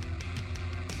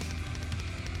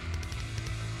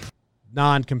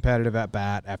 non-competitive at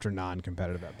bat after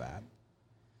non-competitive at bat.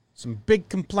 Some big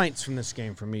complaints from this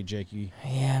game from me, Jakey.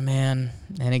 Yeah, man.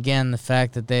 And again, the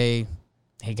fact that they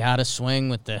got a swing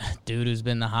with the dude who's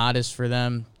been the hottest for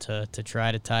them to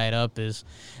try to tie it up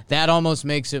that almost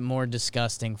makes it more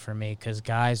disgusting for me because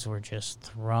guys were just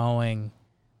throwing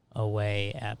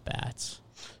away at bats.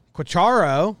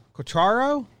 Quatraro,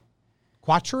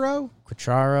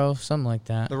 something like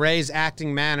that. the Rays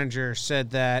acting manager,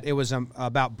 said that it was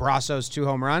about Brasso's 2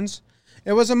 home runs.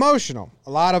 It was emotional.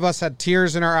 A lot of us had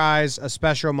tears in our eyes, a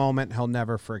special moment he'll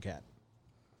never forget.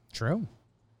 True.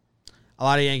 A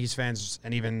lot of Yankees fans,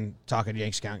 and even talking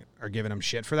Yankees count, are giving him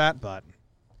shit for that, but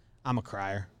I'm a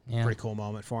crier. Yeah. Pretty cool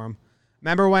moment for him.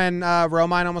 Remember when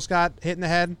Romine almost got hit in the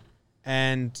head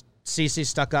and CeCe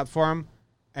stuck up for him,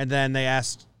 and then they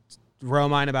asked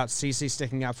Romine about CeCe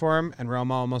sticking up for him, and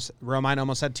Romine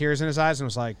almost had tears in his eyes and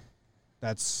was like,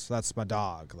 "That's my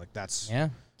dog. Like that's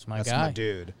it's my that's guy. my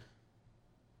dude."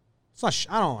 It's not.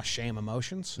 I don't want to shame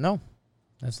emotions. No,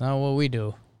 that's not what we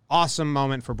do. Awesome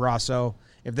moment for Brasso.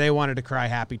 If they wanted to cry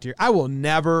happy tears, I will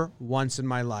never once in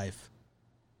my life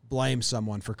blame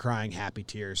someone for crying happy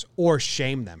tears or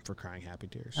shame them for crying happy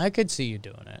tears. I could see you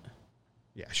doing it.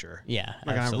 Yeah, sure. Yeah,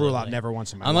 I'm not going to rule out never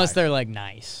once in my life. Unless they're like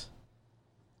nice.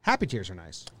 Happy tears are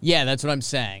nice. Yeah, that's what I'm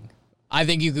saying. I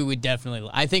think would definitely.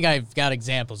 I think I've got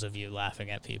examples of you laughing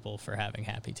at people for having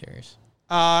happy tears.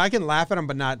 I can laugh at them,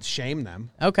 but not shame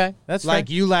them. Okay, that's Like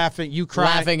fair. you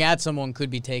Laughing at someone could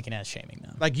be taken as shaming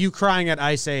them. Like you crying at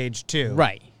Ice Age too.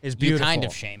 Right. Is beautiful. You kind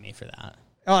of shame me for that.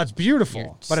 Oh, it's beautiful,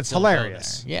 You're but it's still go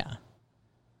hilarious. there. Yeah.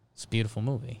 It's a beautiful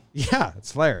movie. Yeah,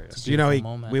 it's hilarious. It's a You know,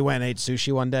 beautiful moment. we went and ate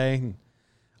sushi one day, and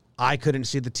I couldn't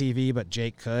see the TV, but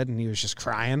Jake could, and he was just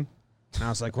crying. And I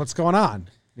was like, "What's going on?" And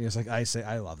he was like,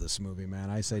 I love this movie, man.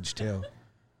 Ice Age 2.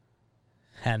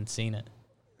 Hadn't seen it.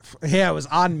 Yeah, it was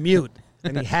on mute,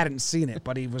 and he hadn't seen it,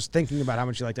 but he was thinking about how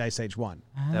much he liked Ice Age 1.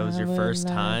 That was your I would first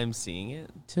like time seeing it?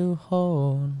 to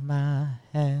hold my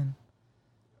hand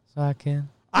so I can.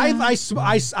 I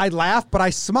laugh, but I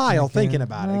smile thinking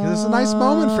about it because it's a nice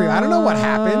moment for you. I don't know what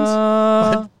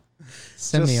happens,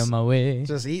 Send me just- on my way.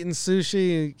 just eating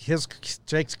sushi.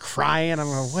 Jake's crying. I'm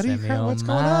like, what are Send me you? What's on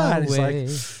going my on? He's way.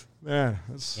 like,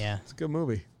 yeah, it's a good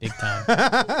movie. Big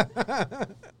time.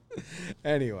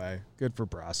 Anyway, good for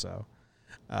Brasso.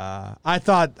 I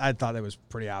thought it was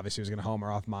pretty obvious he was going to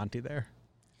homer off Monty there.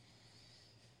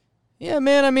 Yeah,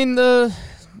 man. I mean, the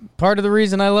part of the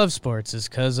reason I love sports is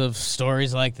because of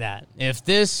stories like that. If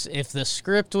the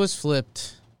script was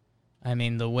flipped, I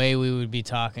mean, the way we would be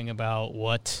talking about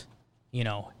what,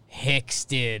 Hicks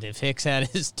did. If Hicks had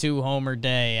his 2-homer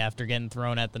day after getting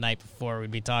thrown at the night before, we'd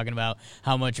be talking about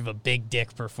how much of a big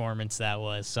dick performance that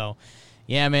was. So,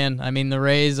 yeah, man. I mean, the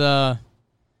Rays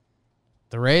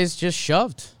just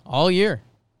shoved all year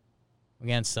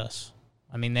against us.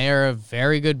 I mean, they are a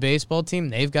very good baseball team.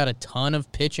 They've got a ton of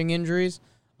pitching injuries.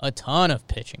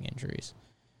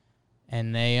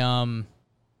 And they,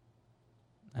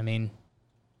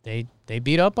 they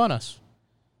beat up on us.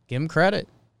 Give them credit.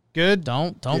 Good.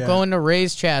 Don't Yeah. go into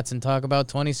Rays chats and talk about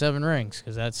 27 rings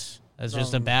because that's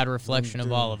just a bad reflection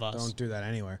of all of us. Don't do that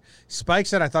anywhere. Spike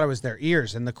said I thought it was their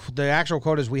ears, and the actual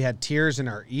quote is we had tears in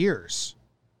our ears.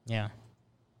 Yeah.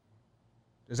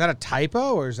 Is that a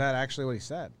typo, or is that actually what he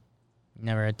said?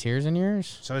 Never had tears in your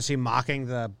ears? So is he mocking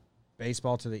the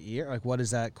baseball to the ear? Like, what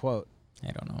is that quote?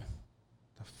 I don't know.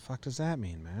 The fuck does that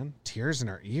mean, man? Tears in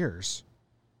our ears.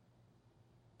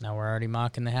 Now we're already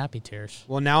mocking the happy tears.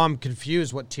 Well, now I'm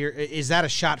confused. What tear is that? A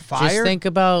shot fired? Just think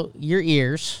about your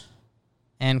ears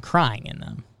and crying in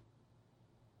them.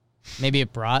 Maybe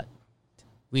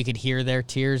we could hear their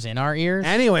tears in our ears.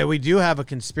 Anyway, we do have a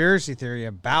conspiracy theory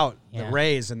about Yeah. the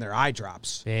Rays and their eye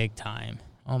drops. Big time.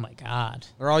 Oh my God.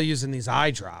 They're all using these eye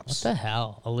What drops. the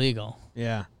hell? Illegal.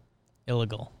 Yeah.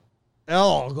 Illegal.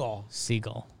 Illegal.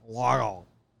 Seagull. Legal.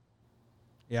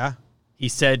 Yeah. He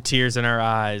said tears in our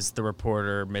eyes. The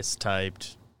reporter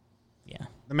mistyped. Yeah.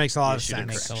 That makes a lot of should have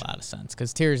That sense. makes a lot of sense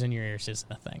because tears in your ears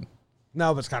isn't a thing.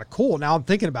 No, but it's kind of cool. Now I'm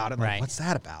thinking about it. Like, Right. what's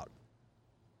that about?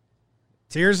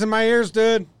 Tears in my ears,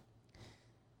 dude.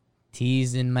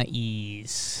 Tease in my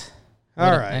ears.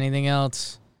 All right. Anything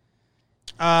else?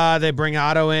 They bring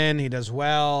Otto in. He does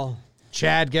well.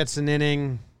 Chad gets an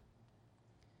inning.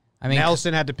 I mean,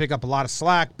 Nelson had to pick up a lot of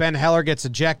slack. Ben Heller gets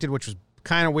ejected, which was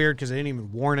kind of weird because they didn't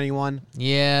even warn anyone.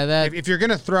 yeah, that If you're going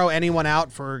to throw anyone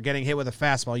out for getting hit with a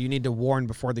fastball, you need to warn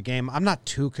before the game. I'm not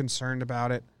too concerned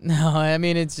about it. no. I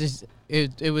mean, it's just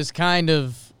it was kind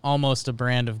of almost a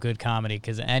brand of good comedy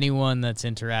because anyone that's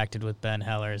interacted with Ben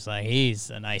Heller is like, he's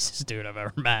the nicest dude I've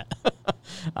ever met.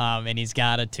 And he's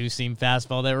got a two-seam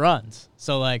fastball that runs.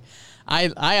 So, like,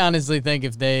 I honestly think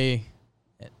if they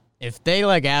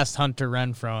like asked Hunter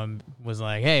Renfroe, was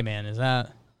like, hey, man, is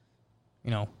that,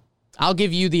 I'll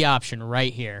give you the option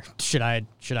right here. Should I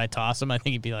toss him? I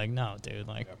think he'd be like, no, dude.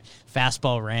 Like,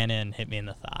 fastball ran in, hit me in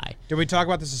the thigh. Did we talk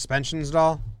about the suspensions at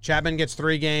all? Chapman gets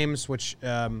 3 games, which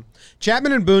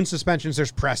Chapman and Boone suspensions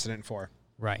there's precedent for.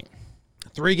 Right.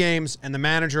 3 games, and the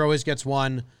manager always gets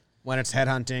 1 when it's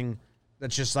headhunting.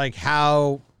 That's just like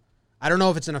how, I don't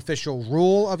know if it's an official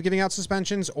rule of giving out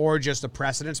suspensions or just a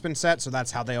precedent's been set, so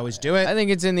that's how they always do it. I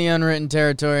think it's in the unwritten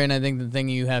territory, and I think the thing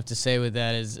you have to say with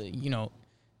that is,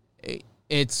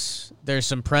 there's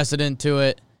some precedent to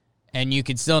it, and you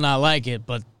could still not like it,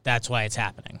 but that's why it's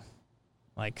happening.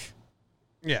 Like,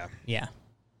 yeah.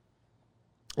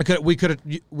 We could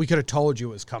have told you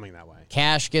it was coming that way.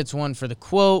 Cash gets 1 for the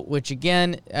quote, which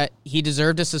again, he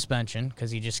deserved a suspension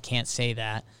because you just can't say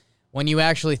that. When you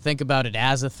actually think about it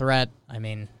as a threat, I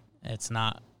mean, it's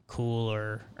not cool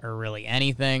or really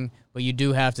anything, but you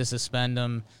do have to suspend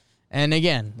him. And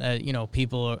again,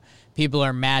 people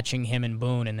are matching him and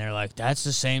Boone, and they're like, that's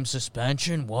the same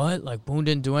suspension? What? Like, Boone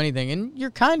didn't do anything. And you're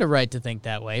kind of right to think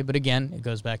that way, but again, it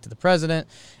goes back to the president.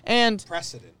 And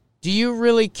Precedent. Do you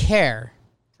really care?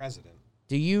 President.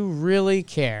 Do you really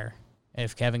care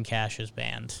if Kevin Cash is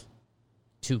banned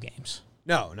 2 games?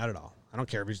 No, not at all. I don't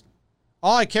care if he's...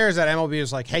 All I care is that MLB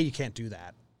is like, hey, you can't do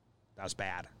that. That was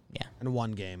bad. Yeah. And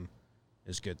 1 game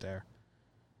is good there.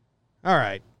 All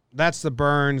right. That's the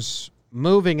Burns.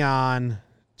 Moving on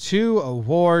to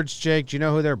awards. Jake, do you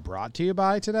know who they're brought to you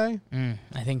by today?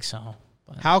 I think so.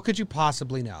 But How could you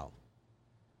possibly know?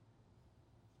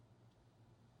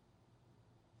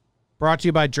 Brought to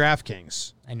you by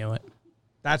DraftKings. I knew it.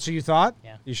 That's what you thought?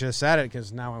 Yeah. You should have said it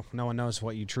because now no one knows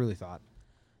what you truly thought.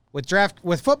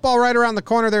 With football right around the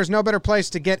corner, there's no better place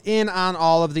to get in on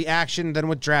all of the action than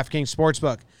with DraftKings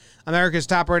Sportsbook. America's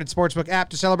top-rated sportsbook app.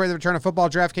 To celebrate the return of football,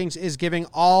 DraftKings is giving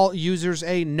all users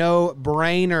a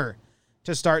no-brainer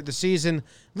to start the season.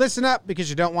 Listen up because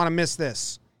you don't want to miss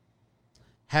this.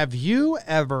 Have you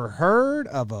ever heard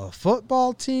of a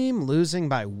football team losing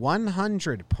by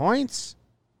 100 points?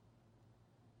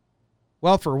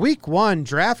 Well, for week 1,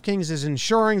 DraftKings is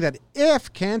ensuring that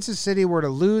if Kansas City were to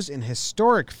lose in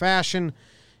historic fashion,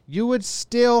 you would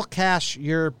still cash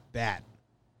your bet.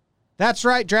 That's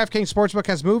right, DraftKings Sportsbook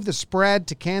has moved the spread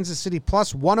to Kansas City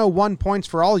plus 101 points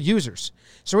for all users.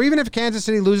 So even if Kansas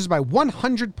City loses by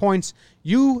 100 points,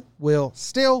 you will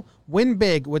still win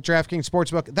big with DraftKings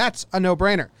Sportsbook. That's a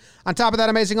no-brainer. On top of that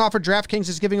amazing offer, DraftKings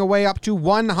is giving away up to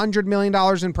 $100 million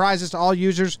in prizes to all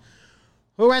users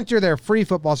who enter their free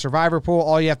football survivor pool.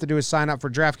 All you have to do is sign up for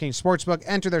DraftKings Sportsbook,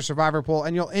 enter their survivor pool,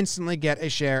 and you'll instantly get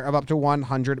a share of up to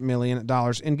 $100 million in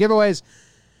giveaways.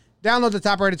 Download the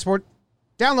top-rated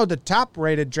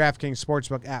DraftKings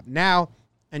Sportsbook app now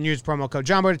and use promo code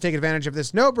JOHNBOY to take advantage of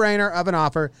this no-brainer of an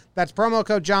offer. That's promo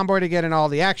code JOHNBOY to get in all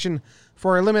the action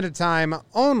for a limited time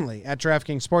only at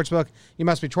DraftKings Sportsbook. You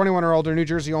must be 21 or older, New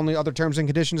Jersey only. Other terms and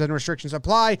conditions and restrictions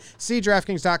apply. See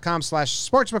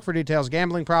DraftKings.com/sportsbook for details.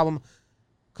 Gambling problem?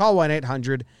 Call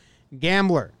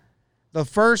 1-800-GAMBLER. The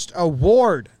first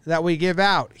award that we give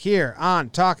out here on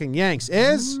Talking Yanks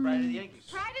is... Pride of the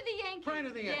Yankees.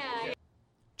 Yeah.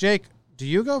 Jake, do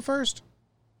you go first?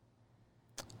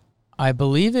 I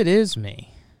believe it is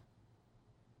me.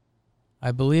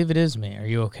 Are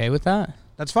you okay with that?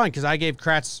 That's fine, because I gave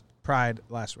Kratz Pride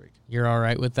last week. You're all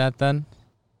right with that then?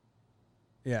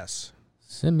 Yes.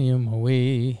 Simeon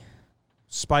Maui.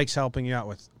 Spike's helping you out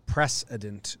with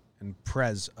precedent and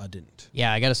president.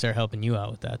 Yeah, I got to start helping you out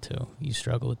with that too. You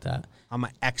struggle with that. I'm an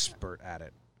expert at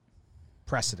it.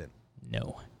 Precedent.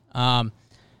 No.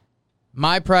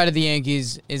 My pride of the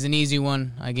Yankees is an easy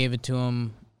one. I gave it to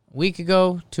him a week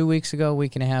ago, 2 weeks ago,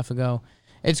 week and a half ago.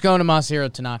 It's going to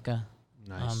Masahiro Tanaka.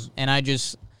 Nice. And I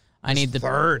need the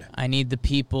third. I need the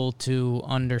people to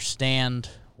understand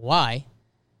why.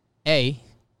 A,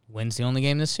 wins the only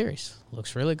game in this series.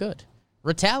 Looks really good.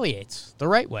 Retaliates the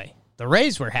right way. The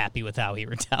Rays were happy with how he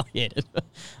retaliated.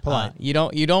 Polite. You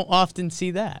don't often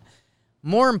see that.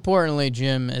 More importantly,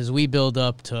 Jim, as we build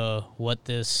up to what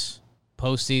this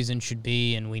postseason should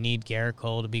be, and we need Garrett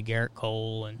Cole to be Garrett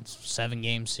Cole, and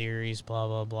 7-game series, blah,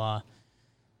 blah, blah.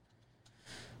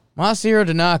 Masahiro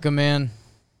Tanaka, man,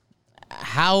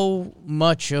 how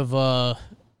much of a...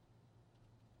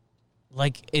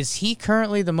 is he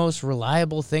currently the most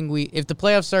reliable thing if the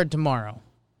playoffs started tomorrow,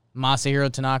 Masahiro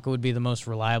Tanaka would be the most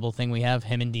reliable thing we have,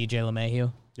 him and DJ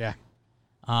LeMahieu. Yeah.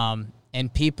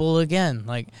 And people, again,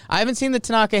 like, I haven't seen the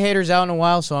Tanaka haters out in a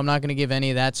while, so I'm not going to give any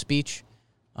of that speech.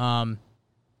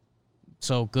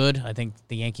 So good. I think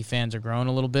the Yankee fans are growing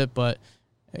a little bit, but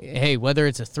hey, whether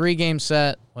it's a 3-game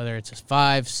set, whether it's a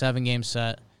 5, 7-game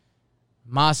set,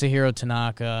 Masahiro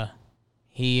Tanaka,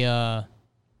 he's a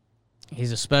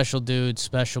special dude,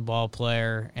 special ball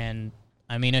player, and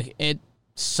I mean, it's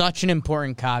such an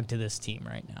important cog to this team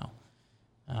right now.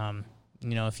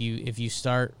 If you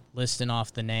start listing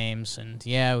off the names and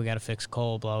we got to fix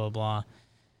Cole, blah blah blah.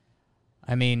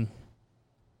 I mean,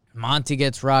 Monty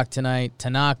gets rocked tonight.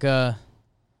 Tanaka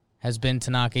has been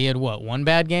Tanaka. He had one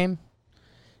bad game?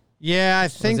 Yeah, I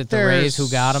think was it the Rays who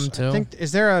got him too?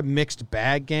 Is there a mixed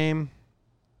bag game?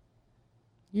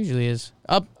 Usually is.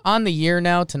 Up on the year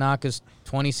now, Tanaka's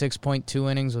 26.2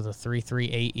 innings with a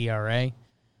 3.38 ERA.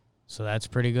 So that's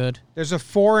pretty good. There's a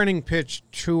 4-inning pitch,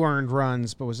 2 earned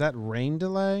runs, but was that rain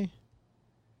delay?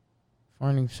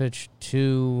 4-inning pitch,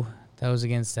 2. That was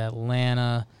against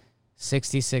Atlanta.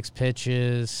 66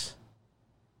 pitches.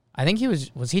 I think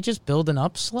was he just building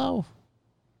up slow?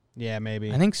 Yeah,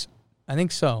 maybe. I think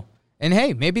so. And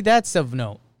hey, maybe that's of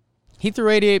note. He threw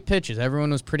 88 pitches. Everyone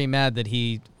was pretty mad that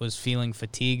he was feeling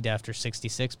fatigued after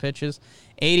 66 pitches.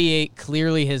 88,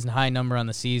 clearly his high number on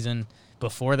the season.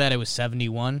 Before that, it was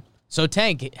 71. So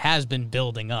Tank has been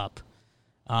building up.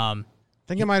 I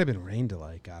think it might have been rain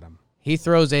delay got him. He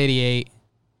throws 88.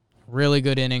 Really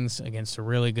good innings against a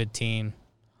really good team.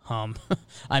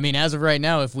 I mean, as of right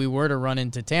now, if we were to run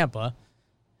into Tampa,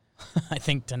 I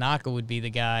think Tanaka would be the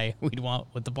guy we'd want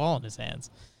with the ball in his hands.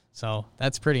 So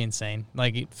that's pretty insane.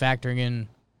 Like, factoring in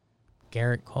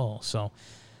Garrett Cole. So,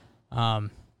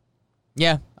 I'm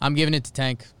giving it to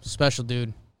Tank. Special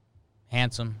dude.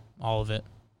 Handsome. All of it.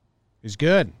 He's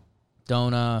good.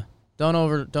 Don't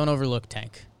overlook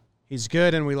Tank. He's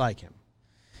good, and we like him.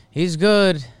 He's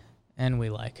good, and we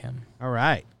like him. All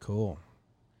right, cool.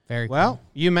 Very well. cool.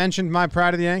 You mentioned my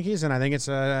pride of the Yankees, and I think it's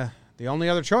the only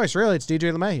other choice, really. It's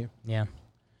DJ LeMahieu. Yeah.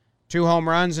 2 home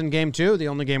runs in Game 2, the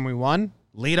only game we won.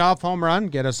 Leadoff home run,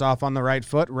 get us off on the right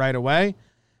foot right away.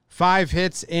 5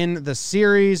 hits in the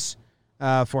series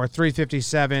for a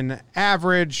 357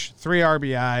 average, 3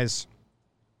 RBIs.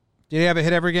 Did he have a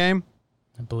hit every game?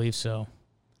 I believe so.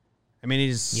 I mean,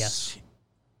 Yes.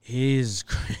 He's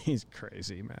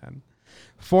crazy, man.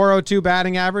 402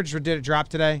 batting average, or did it drop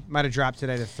today? Might have dropped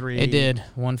today to 3. It did.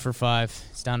 1 for 5.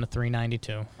 It's down to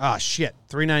 392. Oh, shit.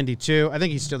 392. I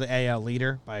think he's still the AL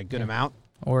leader by a good amount.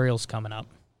 Orioles coming up.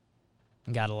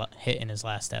 Got a hit in his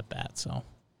last at-bat, so.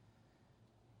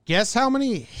 Guess how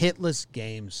many hitless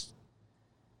games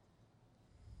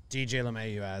DJ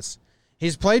LeMahieu has?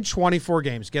 He's played 24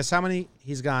 games. Guess how many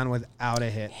he's gone without a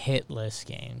hit? Hitless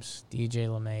games. DJ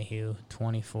LeMahieu,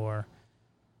 24.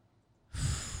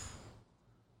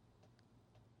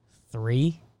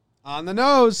 3? On the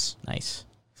nose. Nice.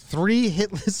 3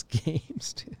 hitless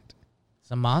games, dude.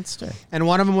 It's a monster. And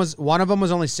one of them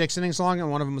was only 6 innings long,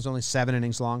 and one of them was only 7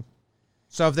 innings long.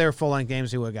 So if they were full-length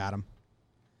games, he would have got him.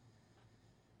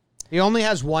 He only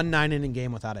has 1 9-inning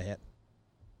game without a hit.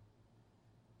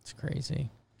 It's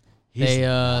crazy. He's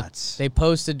nuts. They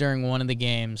posted during one of the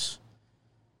games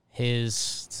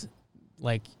his,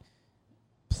 like,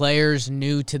 players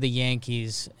new to the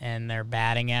Yankees and their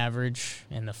batting average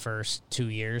in the first 2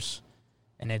 years.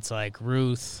 And it's like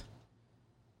Ruth,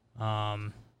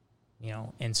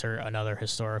 insert another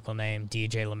historical name,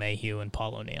 DJ LeMahieu and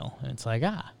Paul O'Neill. And it's like,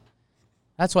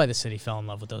 that's why the city fell in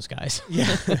love with those guys.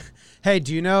 Yeah. Hey,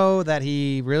 do you know that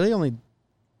he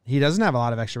doesn't have a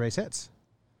lot of extra base hits?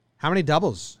 How many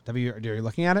doubles? Are you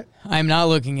looking at it? I'm not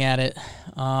looking at it.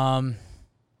 God,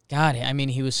 I mean,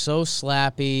 he was so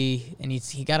slappy, and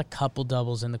he got a couple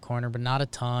doubles in the corner, but not a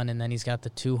ton. And then he's got the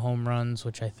 2 home runs,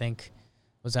 which I think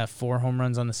was that 4 home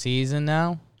runs on the season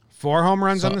now. 4 home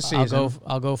runs on the season.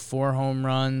 I'll go 4 home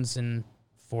runs and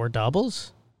 4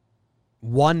 doubles.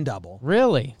 1 double.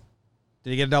 Really? Did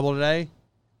he get a double today?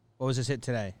 What was his hit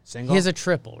today? Single? He has a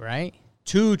triple, right?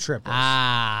 2 triples.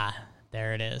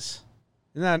 There it is.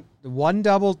 Isn't that 1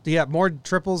 double? Do you have more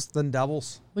triples than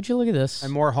doubles? Would you look at this?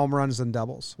 And more home runs than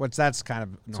doubles? That's kind of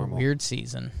normal. It's a weird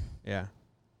season. Yeah.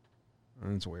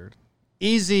 It's weird.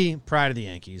 Easy pride of the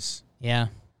Yankees. Yeah.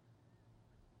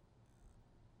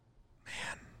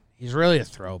 Man, he's really a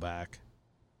throwback.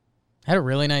 Had a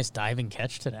really nice diving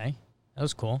catch today. That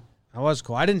was cool. That was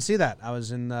cool. I didn't see that. I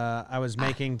was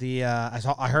making the.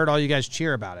 I heard all you guys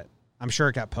cheer about it. I'm sure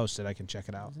it got posted. I can check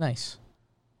it out. Nice.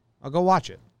 I'll go watch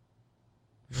it.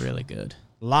 Really good.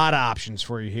 A lot of options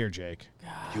for you here, Jake.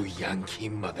 You Yankee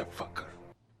motherfucker.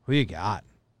 Who you got?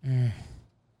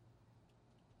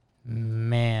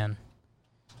 Man.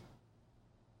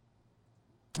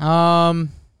 God,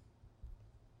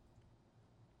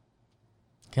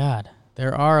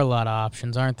 there are a lot of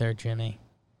options, aren't there, Jimmy?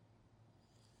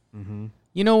 Mm-hmm.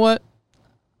 You know what?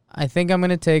 I think I'm going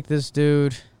to take this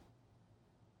dude.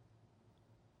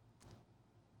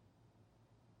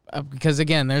 Because,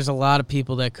 again, there's a lot of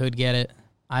people that could get it.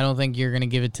 I don't think you're going to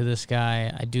give it to this guy.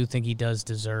 I do think he does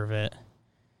deserve it.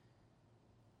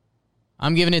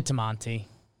 I'm giving it to Monty.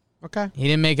 Okay. He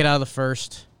didn't make it out of the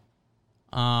first.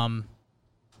 There's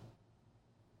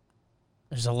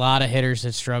a lot of hitters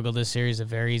that struggled this series that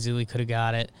very easily could have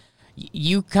got it.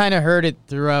 You kind of heard it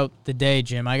throughout the day,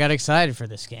 Jim. I got excited for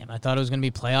this game. I thought it was going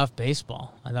to be playoff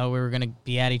baseball. I thought we were going to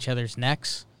be at each other's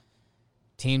necks.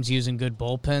 Teams using good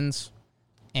bullpens.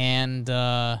 And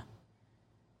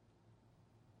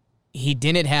he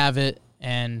didn't have it.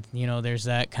 And, you know, there's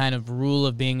that kind of rule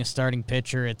of being a starting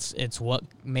pitcher. It's what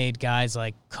made guys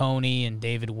like Coney and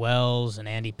David Wells and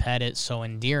Andy Pettitte so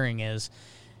endearing is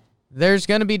there's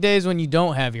going to be days when you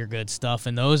don't have your good stuff,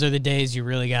 and those are the days you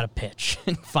really got to pitch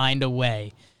and find a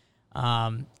way.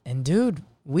 And, dude,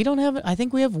 we don't have – I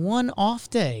think we have one off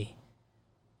day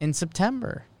in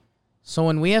September. So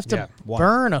when we have to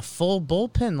burn a full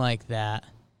bullpen like that,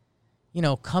 you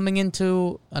know, coming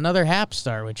into another Hap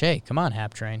start, which, hey, come on,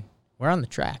 Hap train. We're on the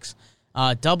tracks.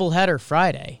 Doubleheader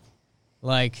Friday.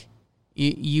 Like,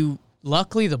 you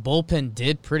luckily the bullpen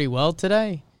did pretty well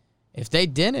today. If they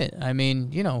didn't, I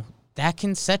mean, you know, that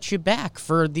can set you back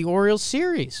for the Orioles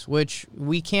series, which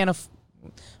we can't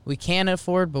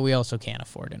afford, but we also can't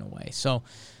afford in a way. So,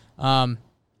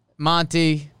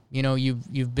 Monty, you know,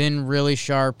 you've been really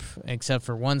sharp, except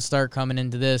for one start coming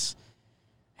into this.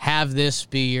 Have this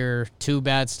be your 2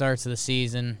 bad starts of the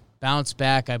season. Bounce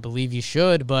back, I believe you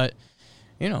should, but,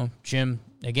 you know, Jim,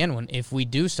 again, if we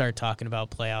do start talking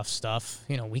about playoff stuff,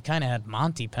 you know, we kind of had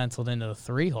Monty penciled into the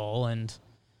 3-hole, and,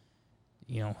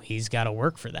 you know, he's got to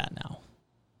work for that now.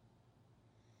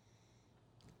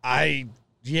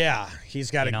 He's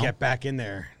got to get back in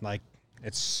there. Like,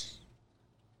 it's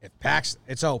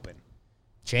open.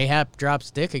 J-Hap drops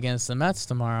Dick against the Mets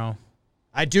tomorrow.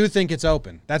 I do think it's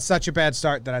open. That's such a bad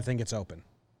start that I think it's open.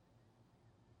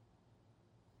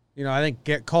 You know, I think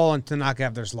get Cole and Tanaka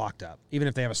have theirs locked up, even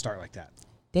if they have a start like that.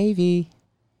 Davey,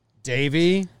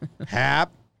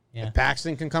 Hap, yeah. if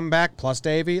Paxton can come back, plus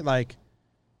Davey, like,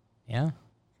 yeah,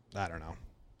 I don't know.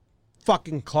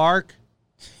 Fucking Clark.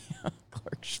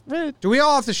 Clark Schmidt. Do we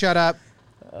all have to shut up?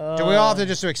 Do we all have to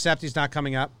just accept he's not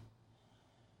coming up?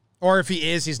 Or if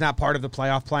he is, he's not part of the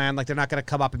playoff plan. Like, they're not going to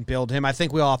come up and build him. I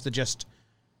think we all have to just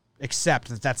accept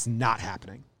that that's not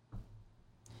happening.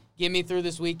 Get me through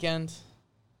this weekend.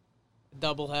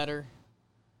 Doubleheader.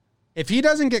 If he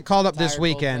doesn't get called up this Tired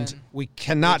weekend, bullpen. we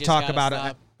cannot We just talk gotta about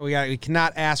stop. it. We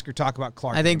cannot ask or talk about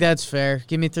Clark. I think that's fair.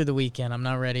 Get me through the weekend. I'm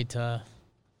not ready to.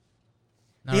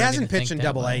 He hasn't pitched in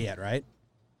Double-A yet, right?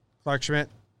 Clark Schmidt.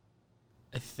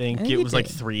 I think he it was like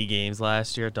did. 3 games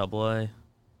last year at Double-A.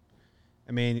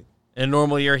 I mean, In a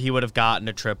normal year, he would have gotten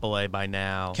to Triple-A by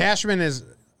now. Cashman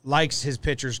likes his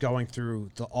pitchers going through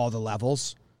all the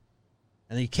levels,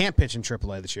 and he can't pitch in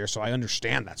AAA this year. So I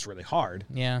understand that's really hard.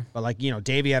 Yeah. But like, you know,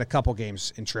 Davey had a couple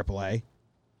games in AAA.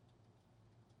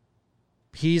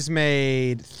 He's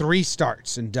made 3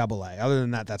 starts in AA. Other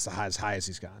than that, that's as high as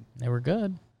he's gone. They were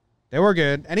good. They were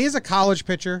good, and he's a college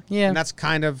pitcher. Yeah. And that's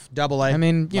kind of AA. I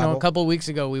mean, you know, level. a couple of weeks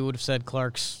ago we would have said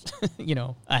Clark's, you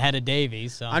know, ahead of Davey.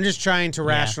 So I'm just trying to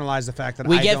rationalize the fact that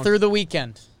we I get don't- through the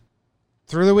weekend.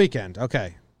 Through the weekend,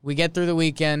 okay. We get through the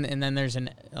weekend, and then there's an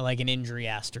injury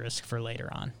asterisk for later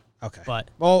on. Okay. But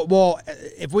well,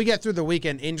 if we get through the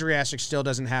weekend, injury asterisk still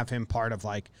doesn't have him part of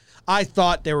like. I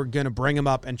thought they were going to bring him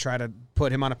up and try to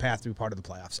put him on a path to be part of the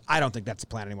playoffs. I don't think that's the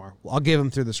plan anymore. I'll give him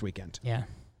through this weekend. yeah,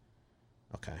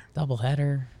 Okay.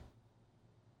 doubleheader.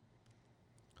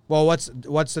 Well, what's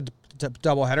the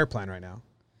doubleheader plan right now?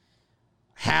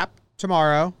 Hap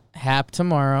tomorrow, Hap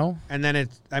tomorrow. and then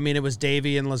it was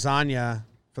Davey and Lasagna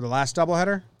for the last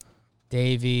doubleheader.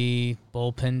 Davey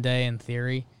bullpen day in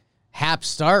theory. Hap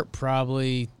start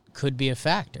probably could be a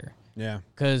factor Yeah.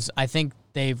 because I think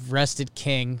they've rested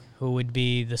King, who would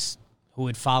be who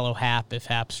would follow Hap if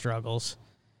Hap struggles.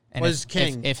 And Was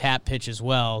King- if Hap pitches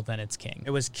well, then it's King. It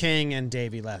was King and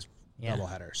Davey last Yeah.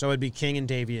 doubleheader, so it'd be King and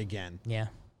Davey again. Yeah,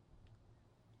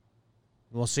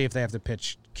 We'll see if they have to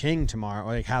pitch King tomorrow.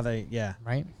 Like how they, yeah,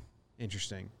 right.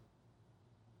 interesting.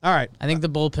 All right. I think the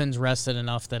bullpen's rested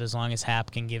enough that as long as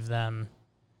Hap can give them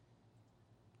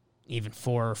even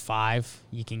 4 or 5,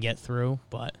 you can get through.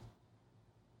 But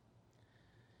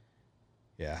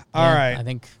Yeah. All yeah, right. I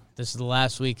think this is the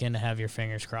last weekend to have your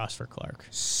fingers crossed for Clark.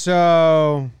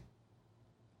 So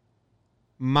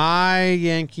My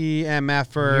Yankee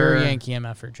MFer. You're a Yankee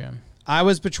MFer, Jim. I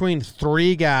was between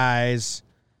 3 guys,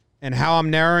 and how I'm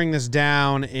narrowing this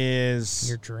down is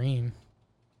Your dream.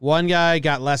 one guy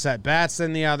got less at bats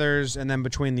than the others, and then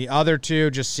between the other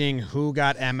 2, just seeing who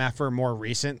got MFer more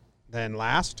recent than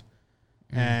last.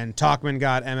 And Talkman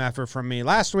got MFer from me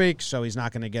last week, so he's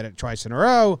not going to get it twice in a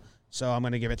row. So I'm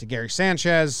going to give it to Gary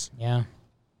Sanchez. Yeah.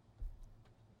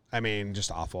 I mean,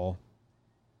 just awful.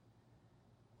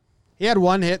 He had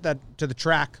one hit that to the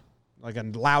track, like a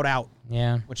loud out,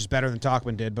 Yeah. which is better than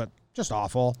Talkman did, but just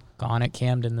awful. Gone at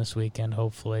Camden this weekend,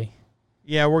 hopefully.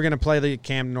 Yeah, we're going to play the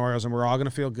Camden Orioles, and we're all going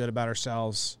to feel good about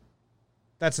ourselves.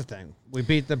 That's the thing. We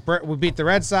beat the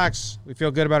Red Sox. We feel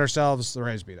good about ourselves. The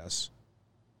Rays beat us.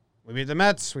 We beat the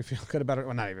Mets. We feel good about it.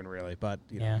 Well, not even really, but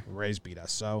you know, the Rays beat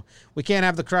us. So we can't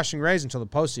have the crushing Rays until the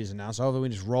postseason now. So hopefully we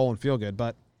just roll and feel good.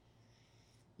 But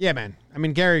yeah, man. I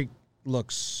mean, Gary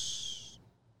looks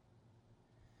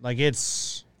like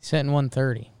He's hitting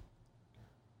 130.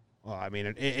 Well, I mean,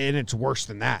 and it's worse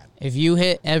than that. If you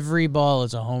hit every ball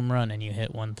as a home run and you hit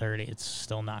 130, it's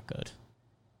still not good.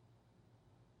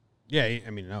 Yeah, I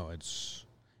mean, no, it's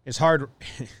hard.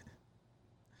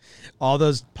 All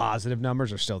those positive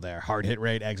numbers are still there. Hard hit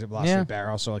rate, exit velocity,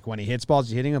 barrel. So, like, when he hits balls,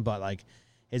 he's hitting them. But, like,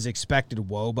 his expected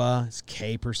WOBA, his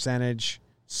K percentage,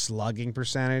 slugging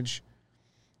percentage,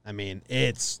 I mean,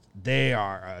 they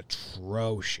are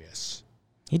atrocious.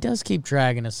 He does keep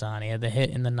dragging us on. He had the hit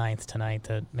in the 9th tonight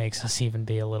that makes us even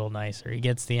be a little nicer. He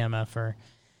gets the MFer.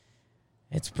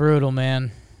 It's brutal,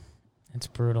 man. It's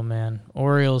brutal, man.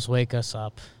 Orioles, wake us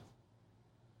up.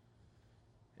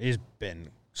 He's been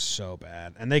so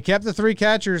bad. And they kept the 3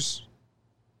 catchers.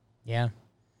 Yeah.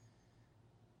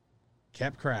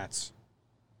 Kept Kratz.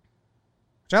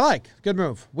 Which I like. Good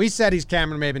move. We said he's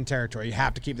Cameron Maben territory. You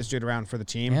have to keep this dude around for the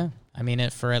team. Yeah. I mean,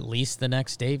 for at least the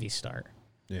next Davies start.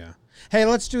 Yeah. Hey,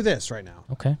 let's do this right now.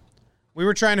 Okay. We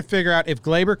were trying to figure out if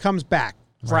Glaber comes back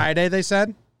Friday, they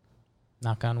said.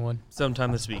 Knock on wood.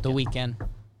 Sometime this week. The weekend.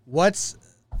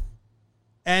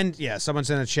 And yeah, someone's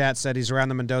in the chat said he's around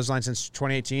the Mendoza line since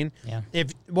 2018. Yeah.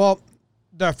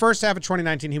 The first half of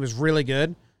 2019, he was really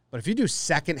good. But if you do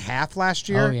second half last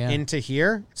year into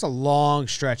here, it's a long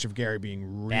stretch of Gary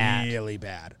being really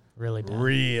bad. Really bad.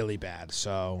 Really bad.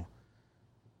 So,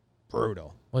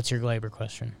 brutal. What's your Glaber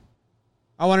question?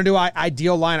 I want to do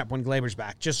ideal lineup when Glaber's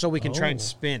back, just so we can try and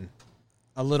spin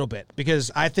a little bit. Because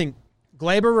I think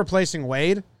Glaber replacing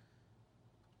Wade,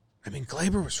 I mean,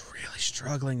 Glaber was really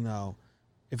struggling, though.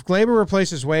 If Glaber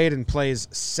replaces Wade and plays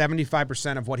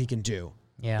 75% of what he can do,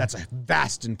 that's a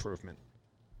vast improvement.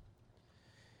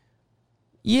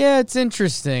 Yeah, it's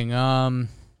interesting. I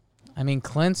mean,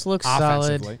 Clintz looks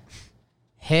solid.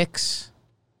 Hicks,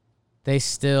 they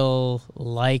still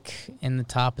like in the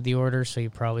top of the order, so you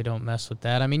probably don't mess with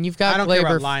that. I mean, you've got I don't Glaber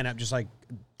care about lineup, just like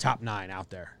top 9 out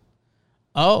there.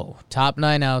 Oh, top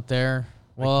 9 out there.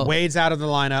 Well, like Wade's out of the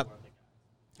lineup,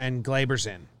 and Glaber's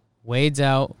in. Wade's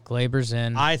out, Glaber's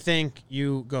in. I think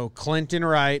you go Clinton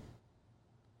right,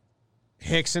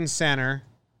 Hicks in center,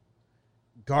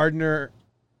 Gardner,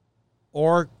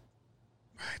 or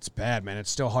it's bad, man. It's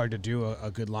still hard to do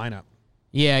a good lineup.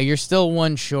 Yeah, you're still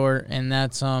one short, and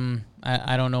that's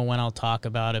I don't know when I'll talk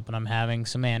about it, but I'm having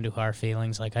some Andujar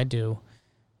feelings like I do.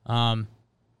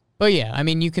 But yeah, I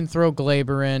mean, you can throw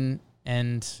Glaber in,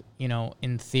 and you know,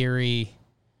 in theory,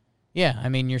 yeah, I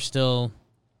mean, you're still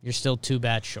 2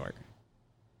 bats short.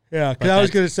 Yeah, because I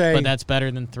was going to say, but that's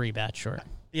better than 3 bats short.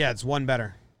 Yeah, it's 1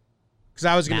 better. Because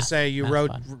I was going to say you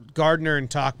wrote Gardner and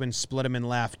Talkman, split him in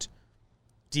left,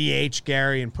 DH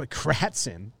Gary, and put Kratz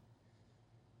in.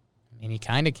 I mean, he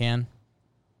kind of can.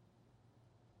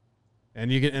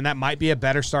 And that might be a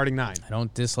better starting 9. I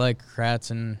don't dislike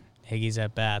Kratz and Higgy's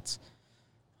at bats.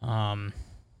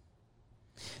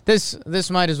 This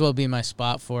might as well be my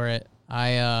spot for it.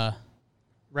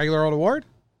 Regular old award?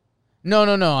 No.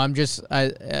 I've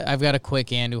got a quick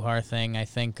Andujar thing. I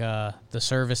think the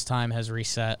service time has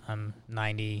reset. I'm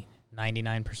 99%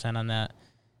 on that.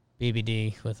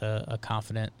 BBD with a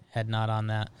confident head nod on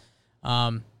that.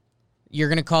 You're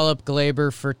going to call up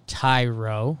Glaber for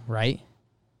Tyro, right?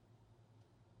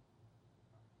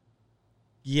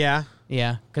 Yeah.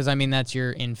 Yeah, because, I mean, that's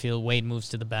your infield. Wade moves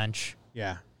to the bench.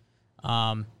 Yeah.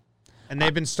 And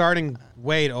they've been starting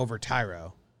Wade over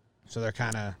Tyro. So they're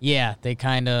kind of... Yeah, they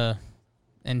kind of...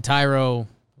 And Tyro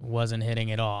wasn't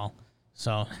hitting at all.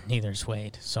 So neither's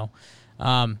Wade. So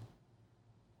I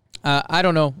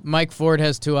don't know. Mike Ford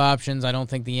has 2 options. I don't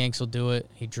think the Yanks will do it.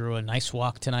 He drew a nice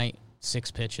walk tonight.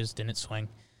 6 pitches, didn't swing.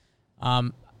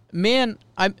 Okay,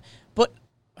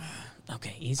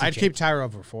 easy. I'd keep Tyro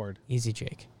over Ford. Easy,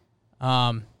 Jake.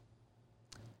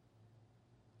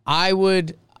 I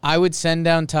would send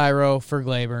down Tyro for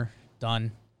Glaber.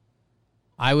 Done.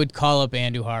 I would call up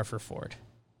Andujar for Ford.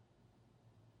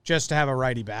 Just to have a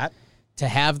righty bat. To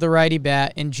have the righty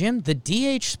bat. And, Jim, the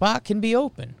DH spot can be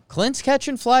open. Clint's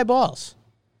catching fly balls.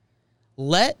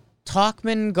 Let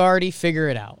Tauchman and Gardy figure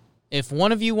it out. If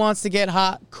one of you wants to get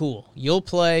hot, cool. You'll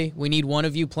play. We need one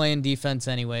of you playing defense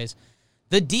anyways.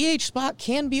 The DH spot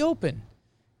can be open.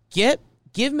 Give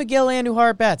Miguel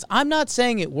Andujar bats. I'm not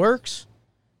saying it works,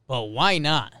 but why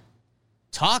not?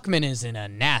 Tauchman is in a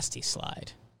nasty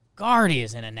slide. Gardy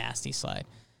is in a nasty slide.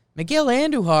 Miguel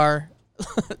Andujar,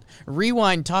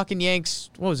 rewind Talking Yanks,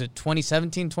 what was it,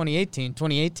 2017, 2018?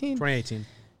 2018? 2018.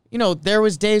 You know, there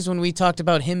was days when we talked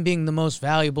about him being the most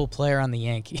valuable player on the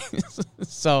Yankees.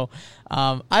 So,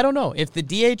 I don't know. If the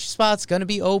DH spot's going to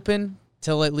be open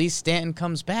till at least Stanton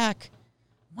comes back,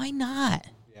 why not?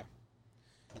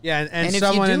 Yeah, and if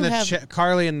someone you in do the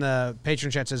Carly in the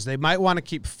patron chat says they might want to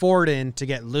keep Ford in to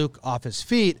get Luke off his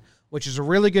feet, which is a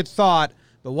really good thought.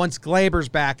 But once Glaber's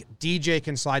back, DJ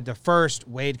can slide to first.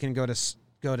 Wade can go to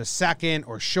second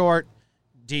or short.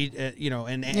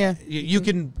 You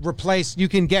can replace. You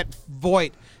can get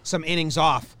Voit some innings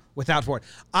off without Ford.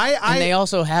 And they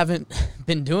also haven't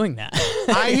been doing that.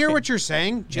 I hear what you're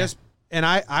saying. And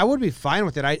I would be fine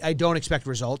with it. I don't expect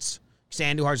results.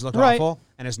 Andujar's look awful,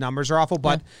 and his numbers are awful,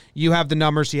 but you have the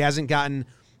numbers. He hasn't gotten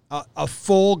a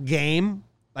full game.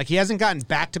 Like, he hasn't gotten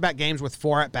back-to-back games with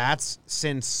 4 at-bats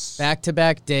since...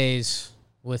 Back-to-back days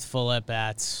with full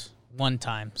at-bats one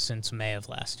time since May of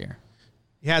last year.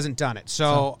 He hasn't done it.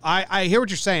 So I hear what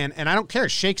you're saying, and I don't care.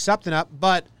 Shake something up,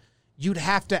 but you'd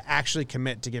have to actually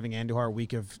commit to giving Andujar a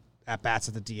week of at-bats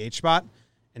at the DH spot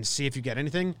and see if you get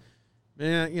anything.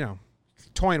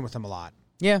 Toying with him a lot.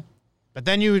 Yeah. But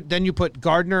then you put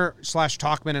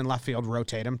Gardner/Tauchman in left field,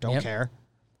 rotate him, don't care.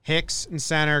 Hicks in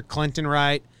center, Clinton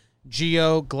right,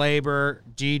 Gio, Glaber,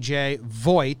 DJ,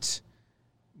 Voit,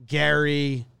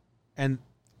 Gary, and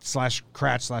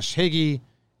 /Kratz/Higgy,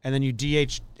 and then you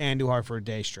DH Andujar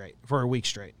for a week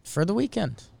straight. For the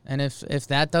weekend. And if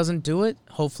that doesn't do it,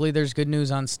 hopefully there's good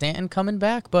news on Stanton coming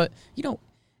back. But,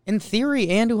 in theory,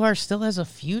 Andujar still has a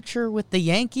future with the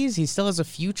Yankees. He still has a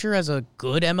future as a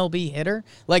good MLB hitter.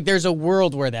 Like, there's a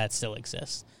world where that still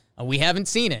exists. We haven't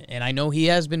seen it, and I know he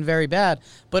has been very bad.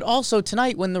 But also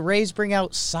tonight, when the Rays bring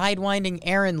out sidewinding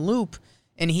Aaron Loop,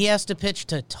 and he has to pitch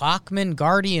to Tauchman,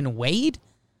 Gardy, and Wade,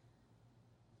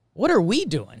 what are we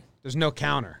doing? There's no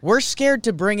counter. We're scared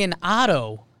to bring in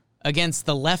Otto against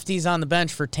the lefties on the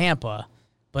bench for Tampa,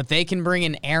 but they can bring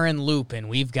in Aaron Loop, and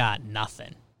we've got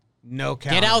nothing. No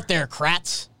counter. Get out there,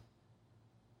 Kratz.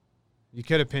 You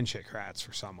could have pinch hit Kratz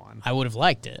for someone. I would have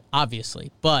liked it,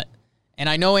 obviously. And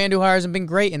I know Andujar hasn't been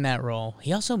great in that role.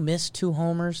 He also missed 2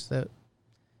 homers that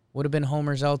would have been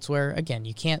homers elsewhere. Again,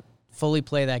 you can't fully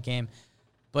play that game.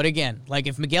 But again, like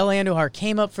if Miguel Andujar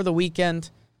came up for the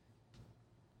weekend,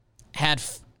 had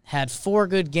 4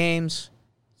 good games,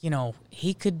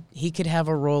 he could have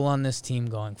a role on this team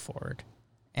going forward.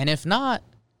 And if not,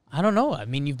 I don't know. I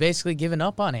mean, you've basically given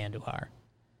up on Andujar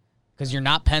because you're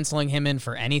not penciling him in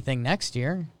for anything next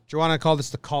year. Do you want to call this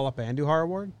the Call Up Andujar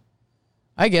Award?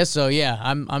 I guess so, yeah.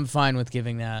 I'm fine with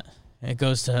giving that. It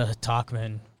goes to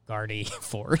Tauchman, Gardy,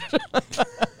 Ford.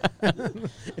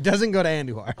 It doesn't go to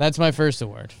Andujar. That's my first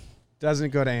award.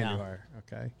 Doesn't go to Andujar. No.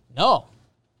 Okay.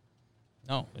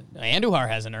 No, Andujar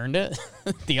hasn't earned it.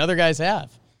 The other guys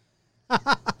have.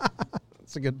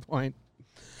 That's a good point.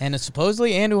 And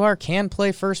supposedly Andujar can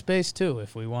play first base, too,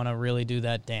 if we want to really do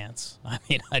that dance. I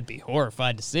mean, I'd be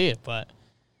horrified to see it, but...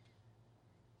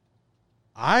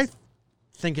 I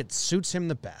think it suits him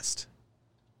the best.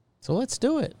 So let's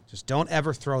do it. Just don't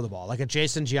ever throw the ball. Like a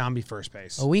Jason Giambi first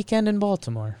base. A weekend in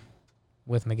Baltimore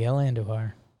with Miguel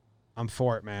Andujar. I'm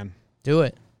for it, man. Do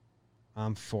it.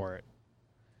 I'm for it.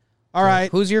 All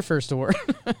right. Who's your first award?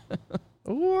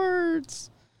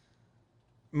 Awards.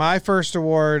 My first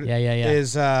award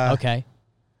is... okay.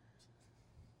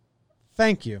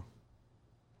 Thank you.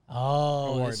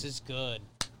 Oh, award. This is good.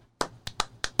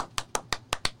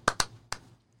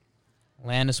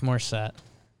 Landis Morissette.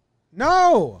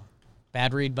 No!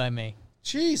 Bad read by me.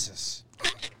 Jesus.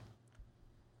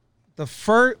 The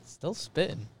first... Still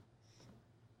spitting.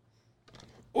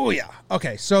 Oh, yeah.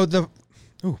 Okay, so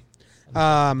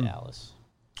Dallas.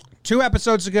 2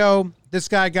 episodes ago, this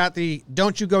guy got the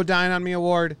Don't You Go Dying on Me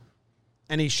award,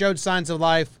 and he showed signs of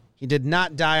life. He did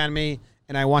not die on me,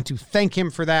 and I want to thank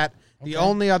him for that. Okay. The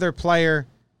only other player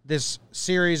this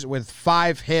series with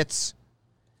 5 hits,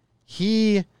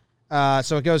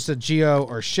 so it goes to Gio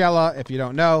Urshela, if you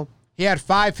don't know. He had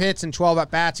 5 hits and 12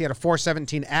 at-bats. He had a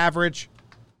 .417 average.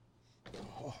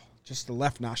 Oh, just the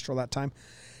left nostril that time.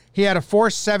 He had a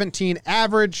 .417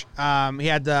 average. He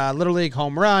had the Little League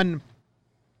home run.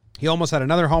 He almost had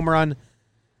another home run.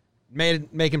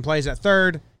 Making plays at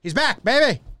third. He's back,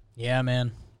 baby. Yeah,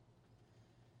 man.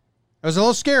 It was a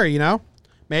little scary, you know.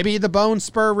 Maybe the bone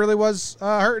spur really was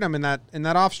hurting him in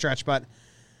that off stretch, but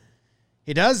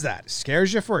he does that.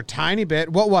 Scares you for a tiny bit.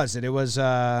 What was it? It was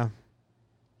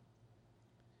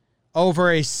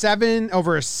over a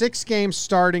 6-game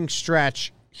starting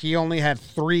stretch. He only had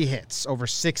 3 hits over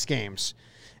 6 games.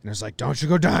 And it was like, don't you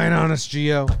go dying on us,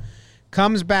 Gio.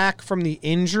 Comes back from the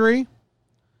injury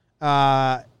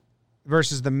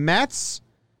versus the Mets.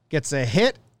 Gets a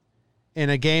hit in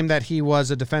a game that he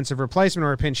was a defensive replacement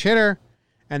or a pinch hitter.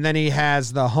 And then he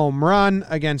has the home run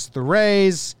against the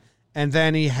Rays. And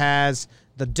then he has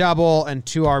the double and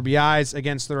 2 RBIs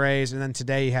against the Rays. And then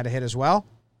today he had a hit as well.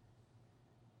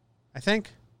 I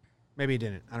think. Maybe he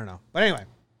didn't. I don't know. But anyway,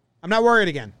 I'm not worried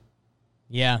again.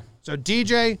 Yeah. So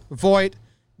DJ, Voit,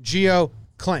 Gio,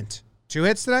 Clint. 2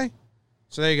 hits today.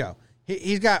 So there you go.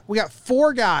 We got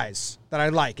 4 guys that I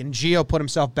like, and Gio put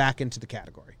himself back into the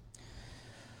category.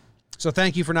 So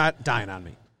thank you for not dying on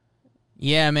me.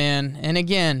 Yeah, man. And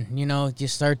again, you know, you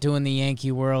start doing the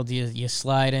Yankee world, you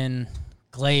slide in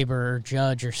Glaber or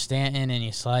Judge or Stanton, and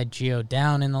you slide Gio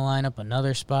down in the lineup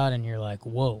another spot, and you're like,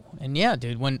 whoa. And yeah,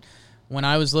 dude, when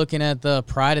I was looking at the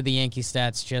pride of the Yankee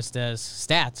stats just as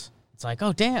stats, it's like,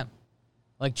 oh, damn.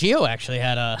 Like, Gio actually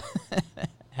had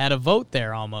a vote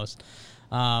there almost.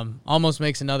 Almost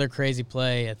makes another crazy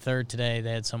play at third today.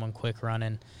 They had someone quick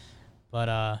running.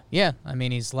 But, yeah, I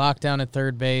mean, he's locked down at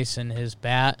third base, and his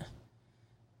bat,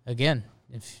 again,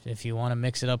 if you want to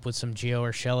mix it up with some Gio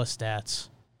Urshela stats,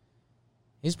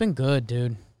 he's been good,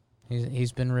 dude.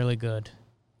 He's been really good.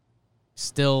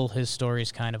 Still, his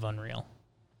story's kind of unreal.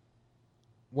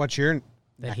 What's your That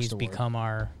next he's award? become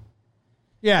our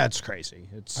Yeah, it's crazy.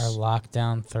 It's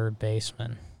lockdown third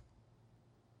baseman.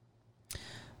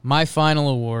 My final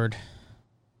award.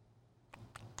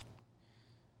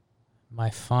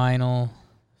 My final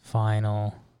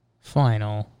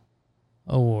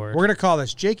award. We're going to call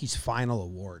this Jakey's final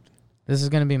award. This is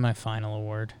going to be my final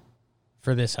award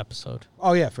for this episode.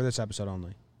 Oh, yeah, for this episode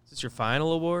only. Is this your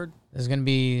final award? This is going to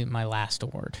be my last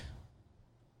award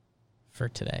for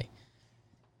today.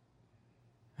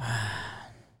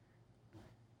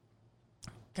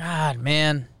 God,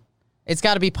 man. It's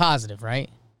got to be positive, right?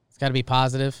 It's got to be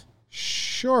positive.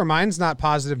 Sure, mine's not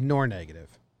positive nor negative.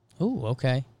 Ooh,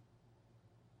 okay.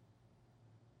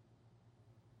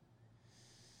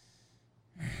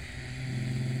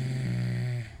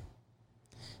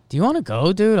 Do you want to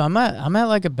go, dude? I'm at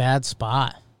like a bad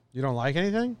spot. You don't like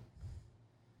anything?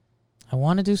 I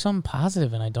want to do something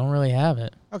positive, and I don't really have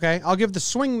it. Okay, I'll give the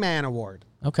Swingman award.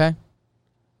 Okay.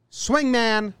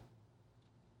 Swingman.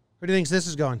 Who do you think this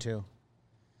is going to?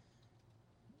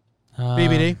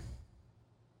 BBD?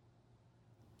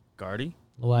 Gardy?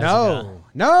 Loaizaga.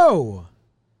 No.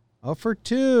 0 for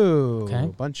 2. Okay.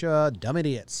 Bunch of dumb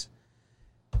idiots.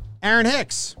 Aaron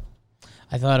Hicks.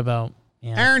 I thought about,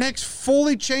 yeah. Aaron Hicks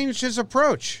fully changed his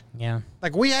approach. Yeah.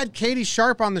 Like, we had Katie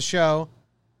Sharp on the show,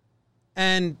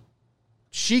 and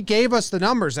she gave us the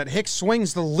numbers that Hicks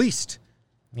swings the least.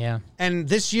 Yeah. And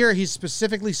this year, he's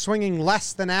specifically swinging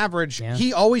less than average. Yeah.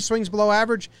 He always swings below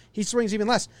average. He swings even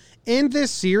less. In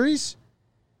this series,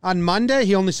 on Monday,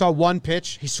 he only saw 1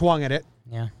 pitch. He swung at it.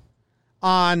 Yeah.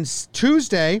 On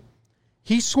Tuesday,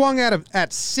 he swung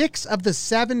at 6 of the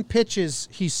 7 pitches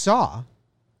he saw.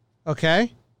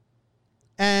 Okay?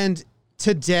 And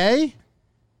today,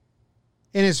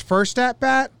 in his first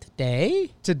at-bat, in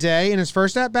his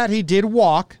first at-bat, he did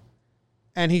walk.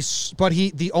 But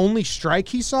the only strike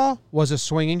he saw was a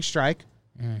swinging strike.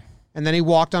 And then he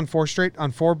walked on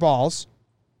 4 balls.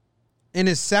 In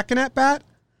his second at bat,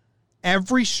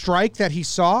 every strike that he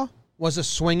saw was a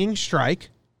swinging strike.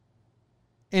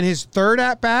 In his third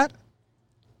at bat,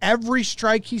 every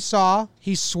strike he saw,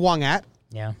 he swung at.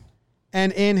 Yeah.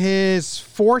 And in his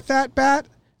fourth at bat,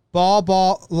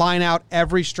 ball, line out,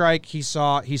 every strike he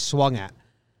saw, he swung at.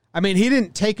 I mean, he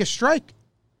didn't take a strike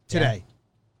today. Yeah.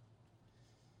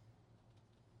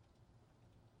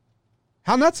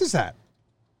 How nuts is that?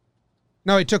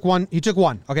 No, he took one.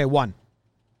 Okay, one.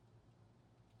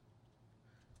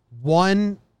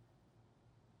 One.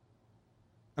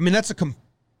 I mean, that's a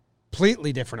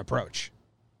completely different approach.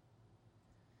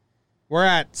 We're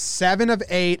at 7 of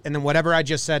 8, and then whatever I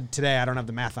just said today, I don't have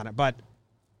the math on it, but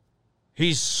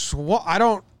he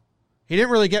didn't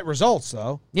really get results,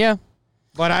 though. Yeah.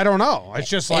 But I don't know. It's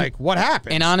just like, what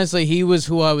happened? And honestly, he was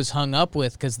who I was hung up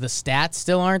with because the stats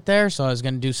still aren't there. So I was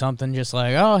going to do something just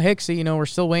like, oh, Hicksy, we're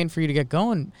still waiting for you to get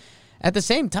going. At the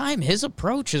same time, his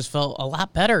approach has felt a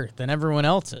lot better than everyone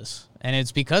else's. And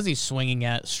it's because he's swinging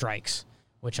at strikes,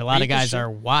 which a lot of guys are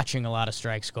watching a lot of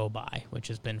strikes go by, which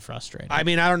has been frustrating. I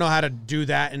mean, I don't know how to do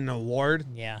that in an award.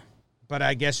 Yeah. But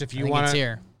I guess if you want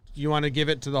to give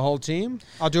it to the whole team,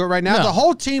 I'll do it right now. No. The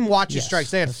whole team watches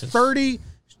strikes. They had This is- 30,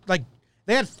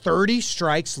 they had 30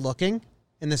 strikes looking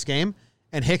in this game,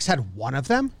 and Hicks had one of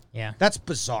them. Yeah. That's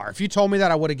bizarre. If you told me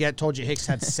that, I would have told you Hicks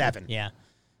had 7. Yeah.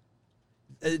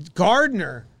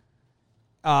 Gardner,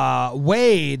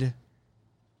 Wade,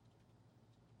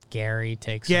 Gary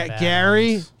takes some bad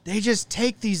Gary, ones. they just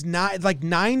take these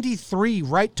 93,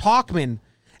 right?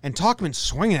 Talkman's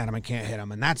swinging at him and can't hit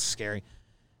him, and that's scary.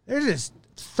 There's just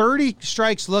 30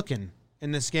 strikes looking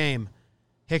in this game.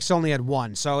 Hicks only had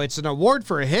 1. So it's an award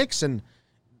for Hicks, and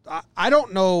I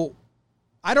don't know.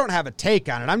 I don't have a take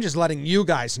on it. I'm just letting you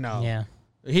guys know. Yeah.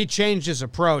 He changed his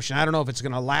approach, and I don't know if it's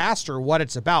going to last or what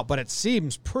it's about, but it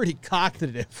seems pretty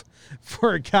cognitive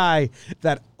for a guy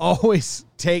that always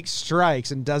takes strikes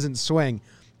and doesn't swing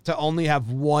to only have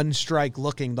 1 strike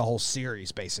looking the whole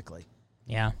series, basically,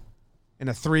 Yeah. in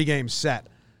a 3-game set.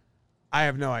 I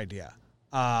have no idea.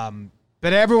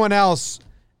 But everyone else,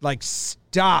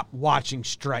 stop watching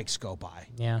strikes go by.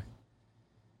 Yeah.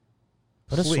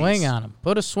 Put a Please. swing on him.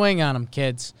 Put a swing on him,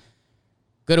 kids.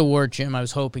 Good award, Jim. I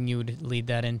was hoping you would lead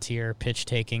that into your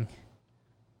pitch-taking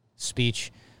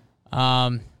speech.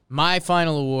 My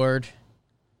final award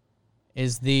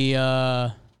is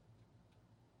a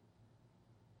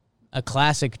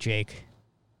classic, Jake.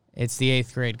 It's the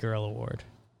 8th grade girl award.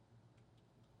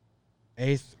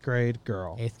 8th grade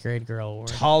girl. 8th grade girl award.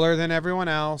 Taller than everyone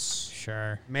else.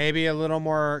 Sure. Maybe a little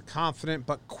more confident,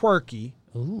 but quirky.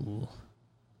 Ooh.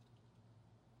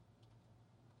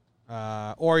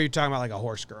 Or are you talking about a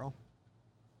horse girl?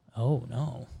 Oh,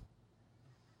 no.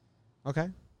 Okay.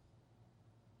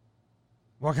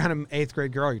 What kind of 8th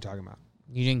grade girl are you talking about?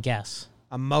 You didn't guess.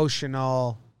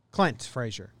 Emotional Clint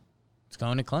Frazier. It's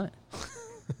going to Clint.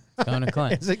 It's going to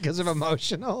Clint. Is it because of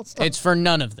emotional stuff? It's for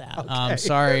none of that. Okay.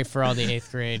 Sorry for all the 8th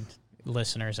grade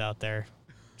listeners out there.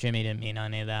 Jimmy didn't mean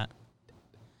any of that.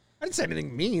 I didn't say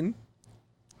anything mean.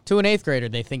 To an 8th grader,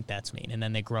 they think that's mean, and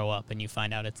then they grow up and you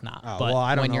find out it's not. Oh, but well,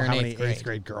 I don't when know you're how in many 8th 8th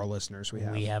grade girl listeners we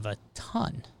have. we have a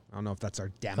ton. I don't know if that's our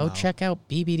demo. Go check out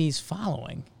BBD's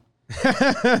following.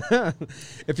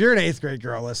 If you're an 8th grade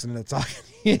girl listening to Talking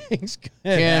Yanks, get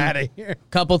Jim, out of here.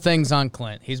 Couple things on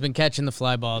Clint. He's been catching the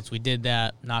fly balls. We did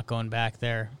that. Not going back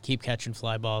there. Keep catching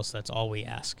fly balls. That's all we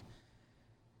ask.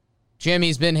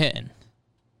 Jimmy's been hitting.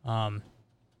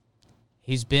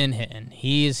 He's been hitting.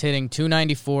 He is hitting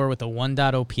 294 with a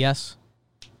 1.0 OPS.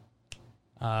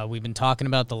 We've been talking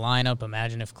about the lineup.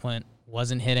 Imagine if Clint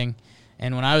wasn't hitting.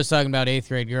 And when I was talking about 8th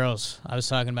grade girls, I was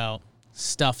talking about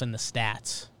stuff in the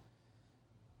stats.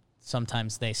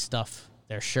 Sometimes they stuff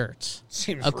their shirts.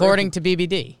 Seems According to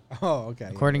BBD. Oh, okay.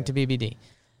 According to BBD.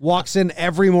 Walks in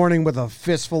every morning with a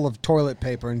fistful of toilet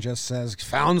paper and just says,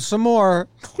 "Found some more."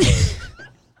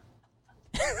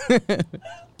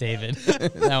 David.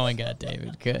 That one got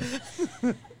David. Good.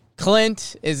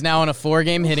 Clint is now on a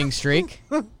 4-game hitting streak.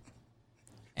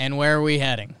 And where are we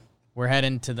heading? We're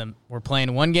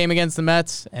playing 1 game against the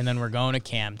Mets, and then we're going to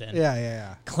Camden.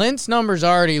 Yeah. Clint's numbers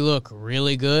already look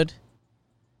really good.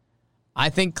 I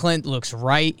think Clint looks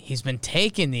right. He's been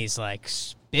taking these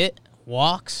spit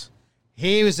walks.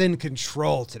 He was in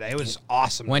control today. It was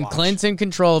awesome. When to watch. Clint's in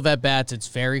control of at-bats, it's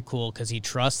very cool because he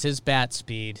trusts his bat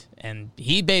speed, and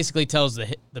he basically tells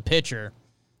the pitcher,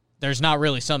 there's not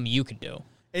really something you can do.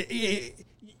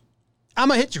 I'm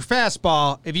going to hit your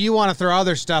fastball. If you want to throw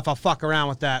other stuff, I'll fuck around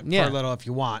with that Yeah. for a little if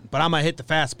you want. But I'm going to hit the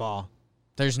fastball.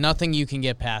 There's nothing you can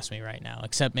get past me right now,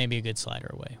 except maybe a good slider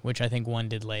away, which I think one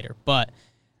did later. But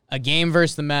a game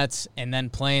versus the Mets and then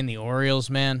playing the Orioles,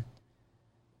 man,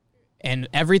 and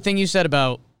everything you said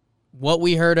about what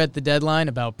we heard at the deadline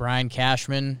about Brian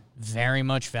Cashman very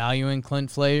much valuing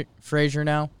Clint Frazier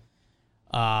now.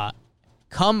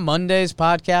 Come Monday's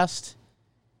podcast,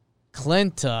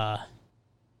 Clint's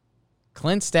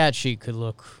stat sheet could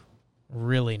look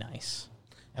really nice.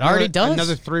 It already does.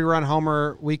 Another 3-run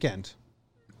homer weekend.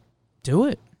 Do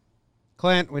it.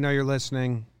 Clint, we know you're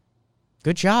listening.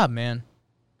 Good job, man.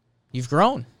 You've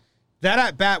grown. That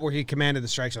at bat where he commanded the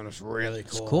strike zone was really cool.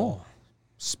 It's cool.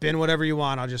 Spin whatever you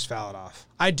want. I'll just foul it off.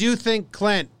 I do think,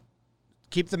 Clint,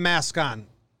 keep the mask on.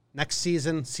 Next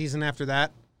season after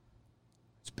that,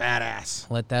 it's badass.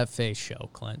 Let that face show,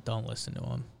 Clint. Don't listen to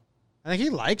him. I think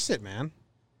he likes it, man.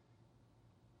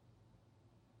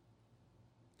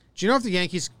 Do you know if the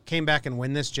Yankees came back and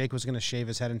win this, Jake was going to shave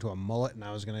his head into a mullet and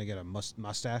I was going to get a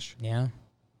mustache? Yeah.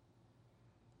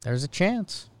 There's a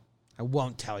chance. I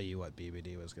won't tell you what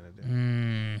BBD was going to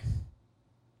do.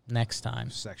 Next time.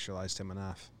 Sexualized him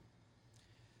enough.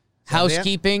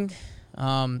 Housekeeping.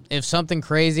 If something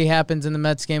crazy happens in the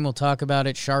Mets game, we'll talk about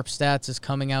it. Sharp Stats is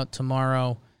coming out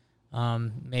tomorrow.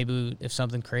 Maybe if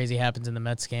something crazy happens in the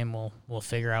Mets game, we'll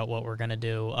figure out what we're going to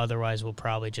do. Otherwise, we'll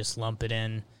probably just lump it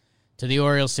in to the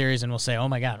Orioles series, and we'll say, oh,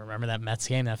 my God, remember that Mets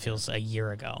game? That feels a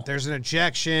year ago. There's an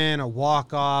ejection, a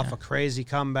walk-off, a crazy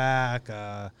comeback,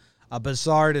 a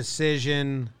bizarre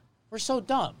decision. We're so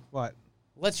dumb. What?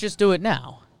 Let's just do it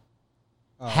now.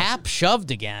 Happ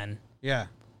shoved again. Yeah.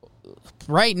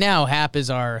 Right now, Happ is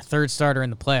our third starter in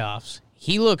the playoffs.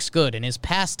 He looks good. In his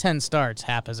past 10 starts,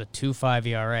 Happ has a 2.5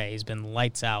 ERA. He's been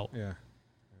lights out. Yeah.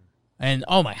 And,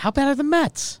 oh, my, how bad are the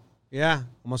Mets? Yeah,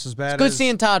 almost as bad It's good as...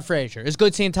 seeing Todd Frazier. It's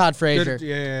good seeing Todd Frazier.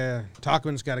 Yeah.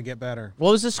 Talkman's got to get better.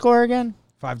 What was the score again?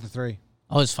 5-3.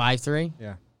 Oh, it's 5-3?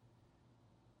 Yeah.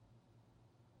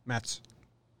 Mets.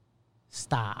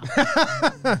 Stop.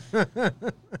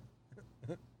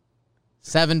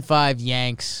 7-5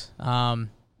 Yanks.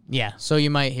 Yeah, so you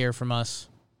might hear from us.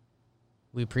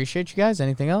 We appreciate you guys.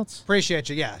 Anything else? Appreciate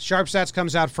you, yeah. Sharp Stats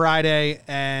comes out Friday,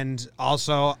 and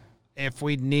also, if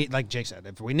we need, like Jake said,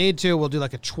 if we need to, we'll do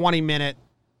like a 20-minute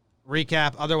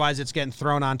recap. Otherwise, it's getting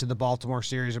thrown onto the Baltimore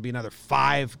series. It'll be another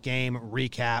 5-game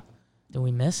recap. Did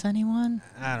we miss anyone?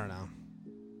 I don't know.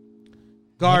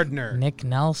 Gardner. Nick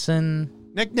Nelson.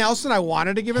 Nick Nelson, I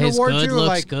wanted to give an His award good to. looks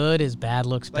like, good. His bad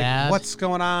looks like, bad. what's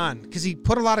going on? Because he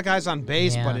put a lot of guys on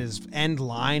base, Yeah. but his end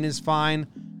line is fine.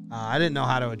 I didn't know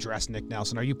how to address Nick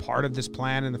Nelson. Are you part of this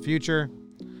plan in the future?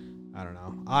 I don't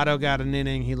know. Otto got an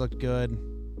inning. He looked good.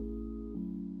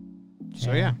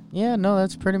 So, yeah. Yeah, no,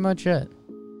 that's pretty much it.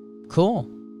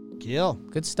 Cool. Kill.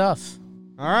 Good stuff.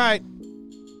 All right.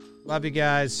 Love you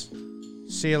guys.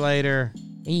 See you later.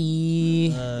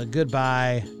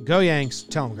 Goodbye. Go Yanks.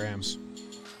 Tell them Grams.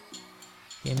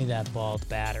 Give me that bald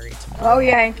battery tomorrow. Go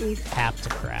Yankees.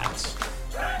 Haptocrats.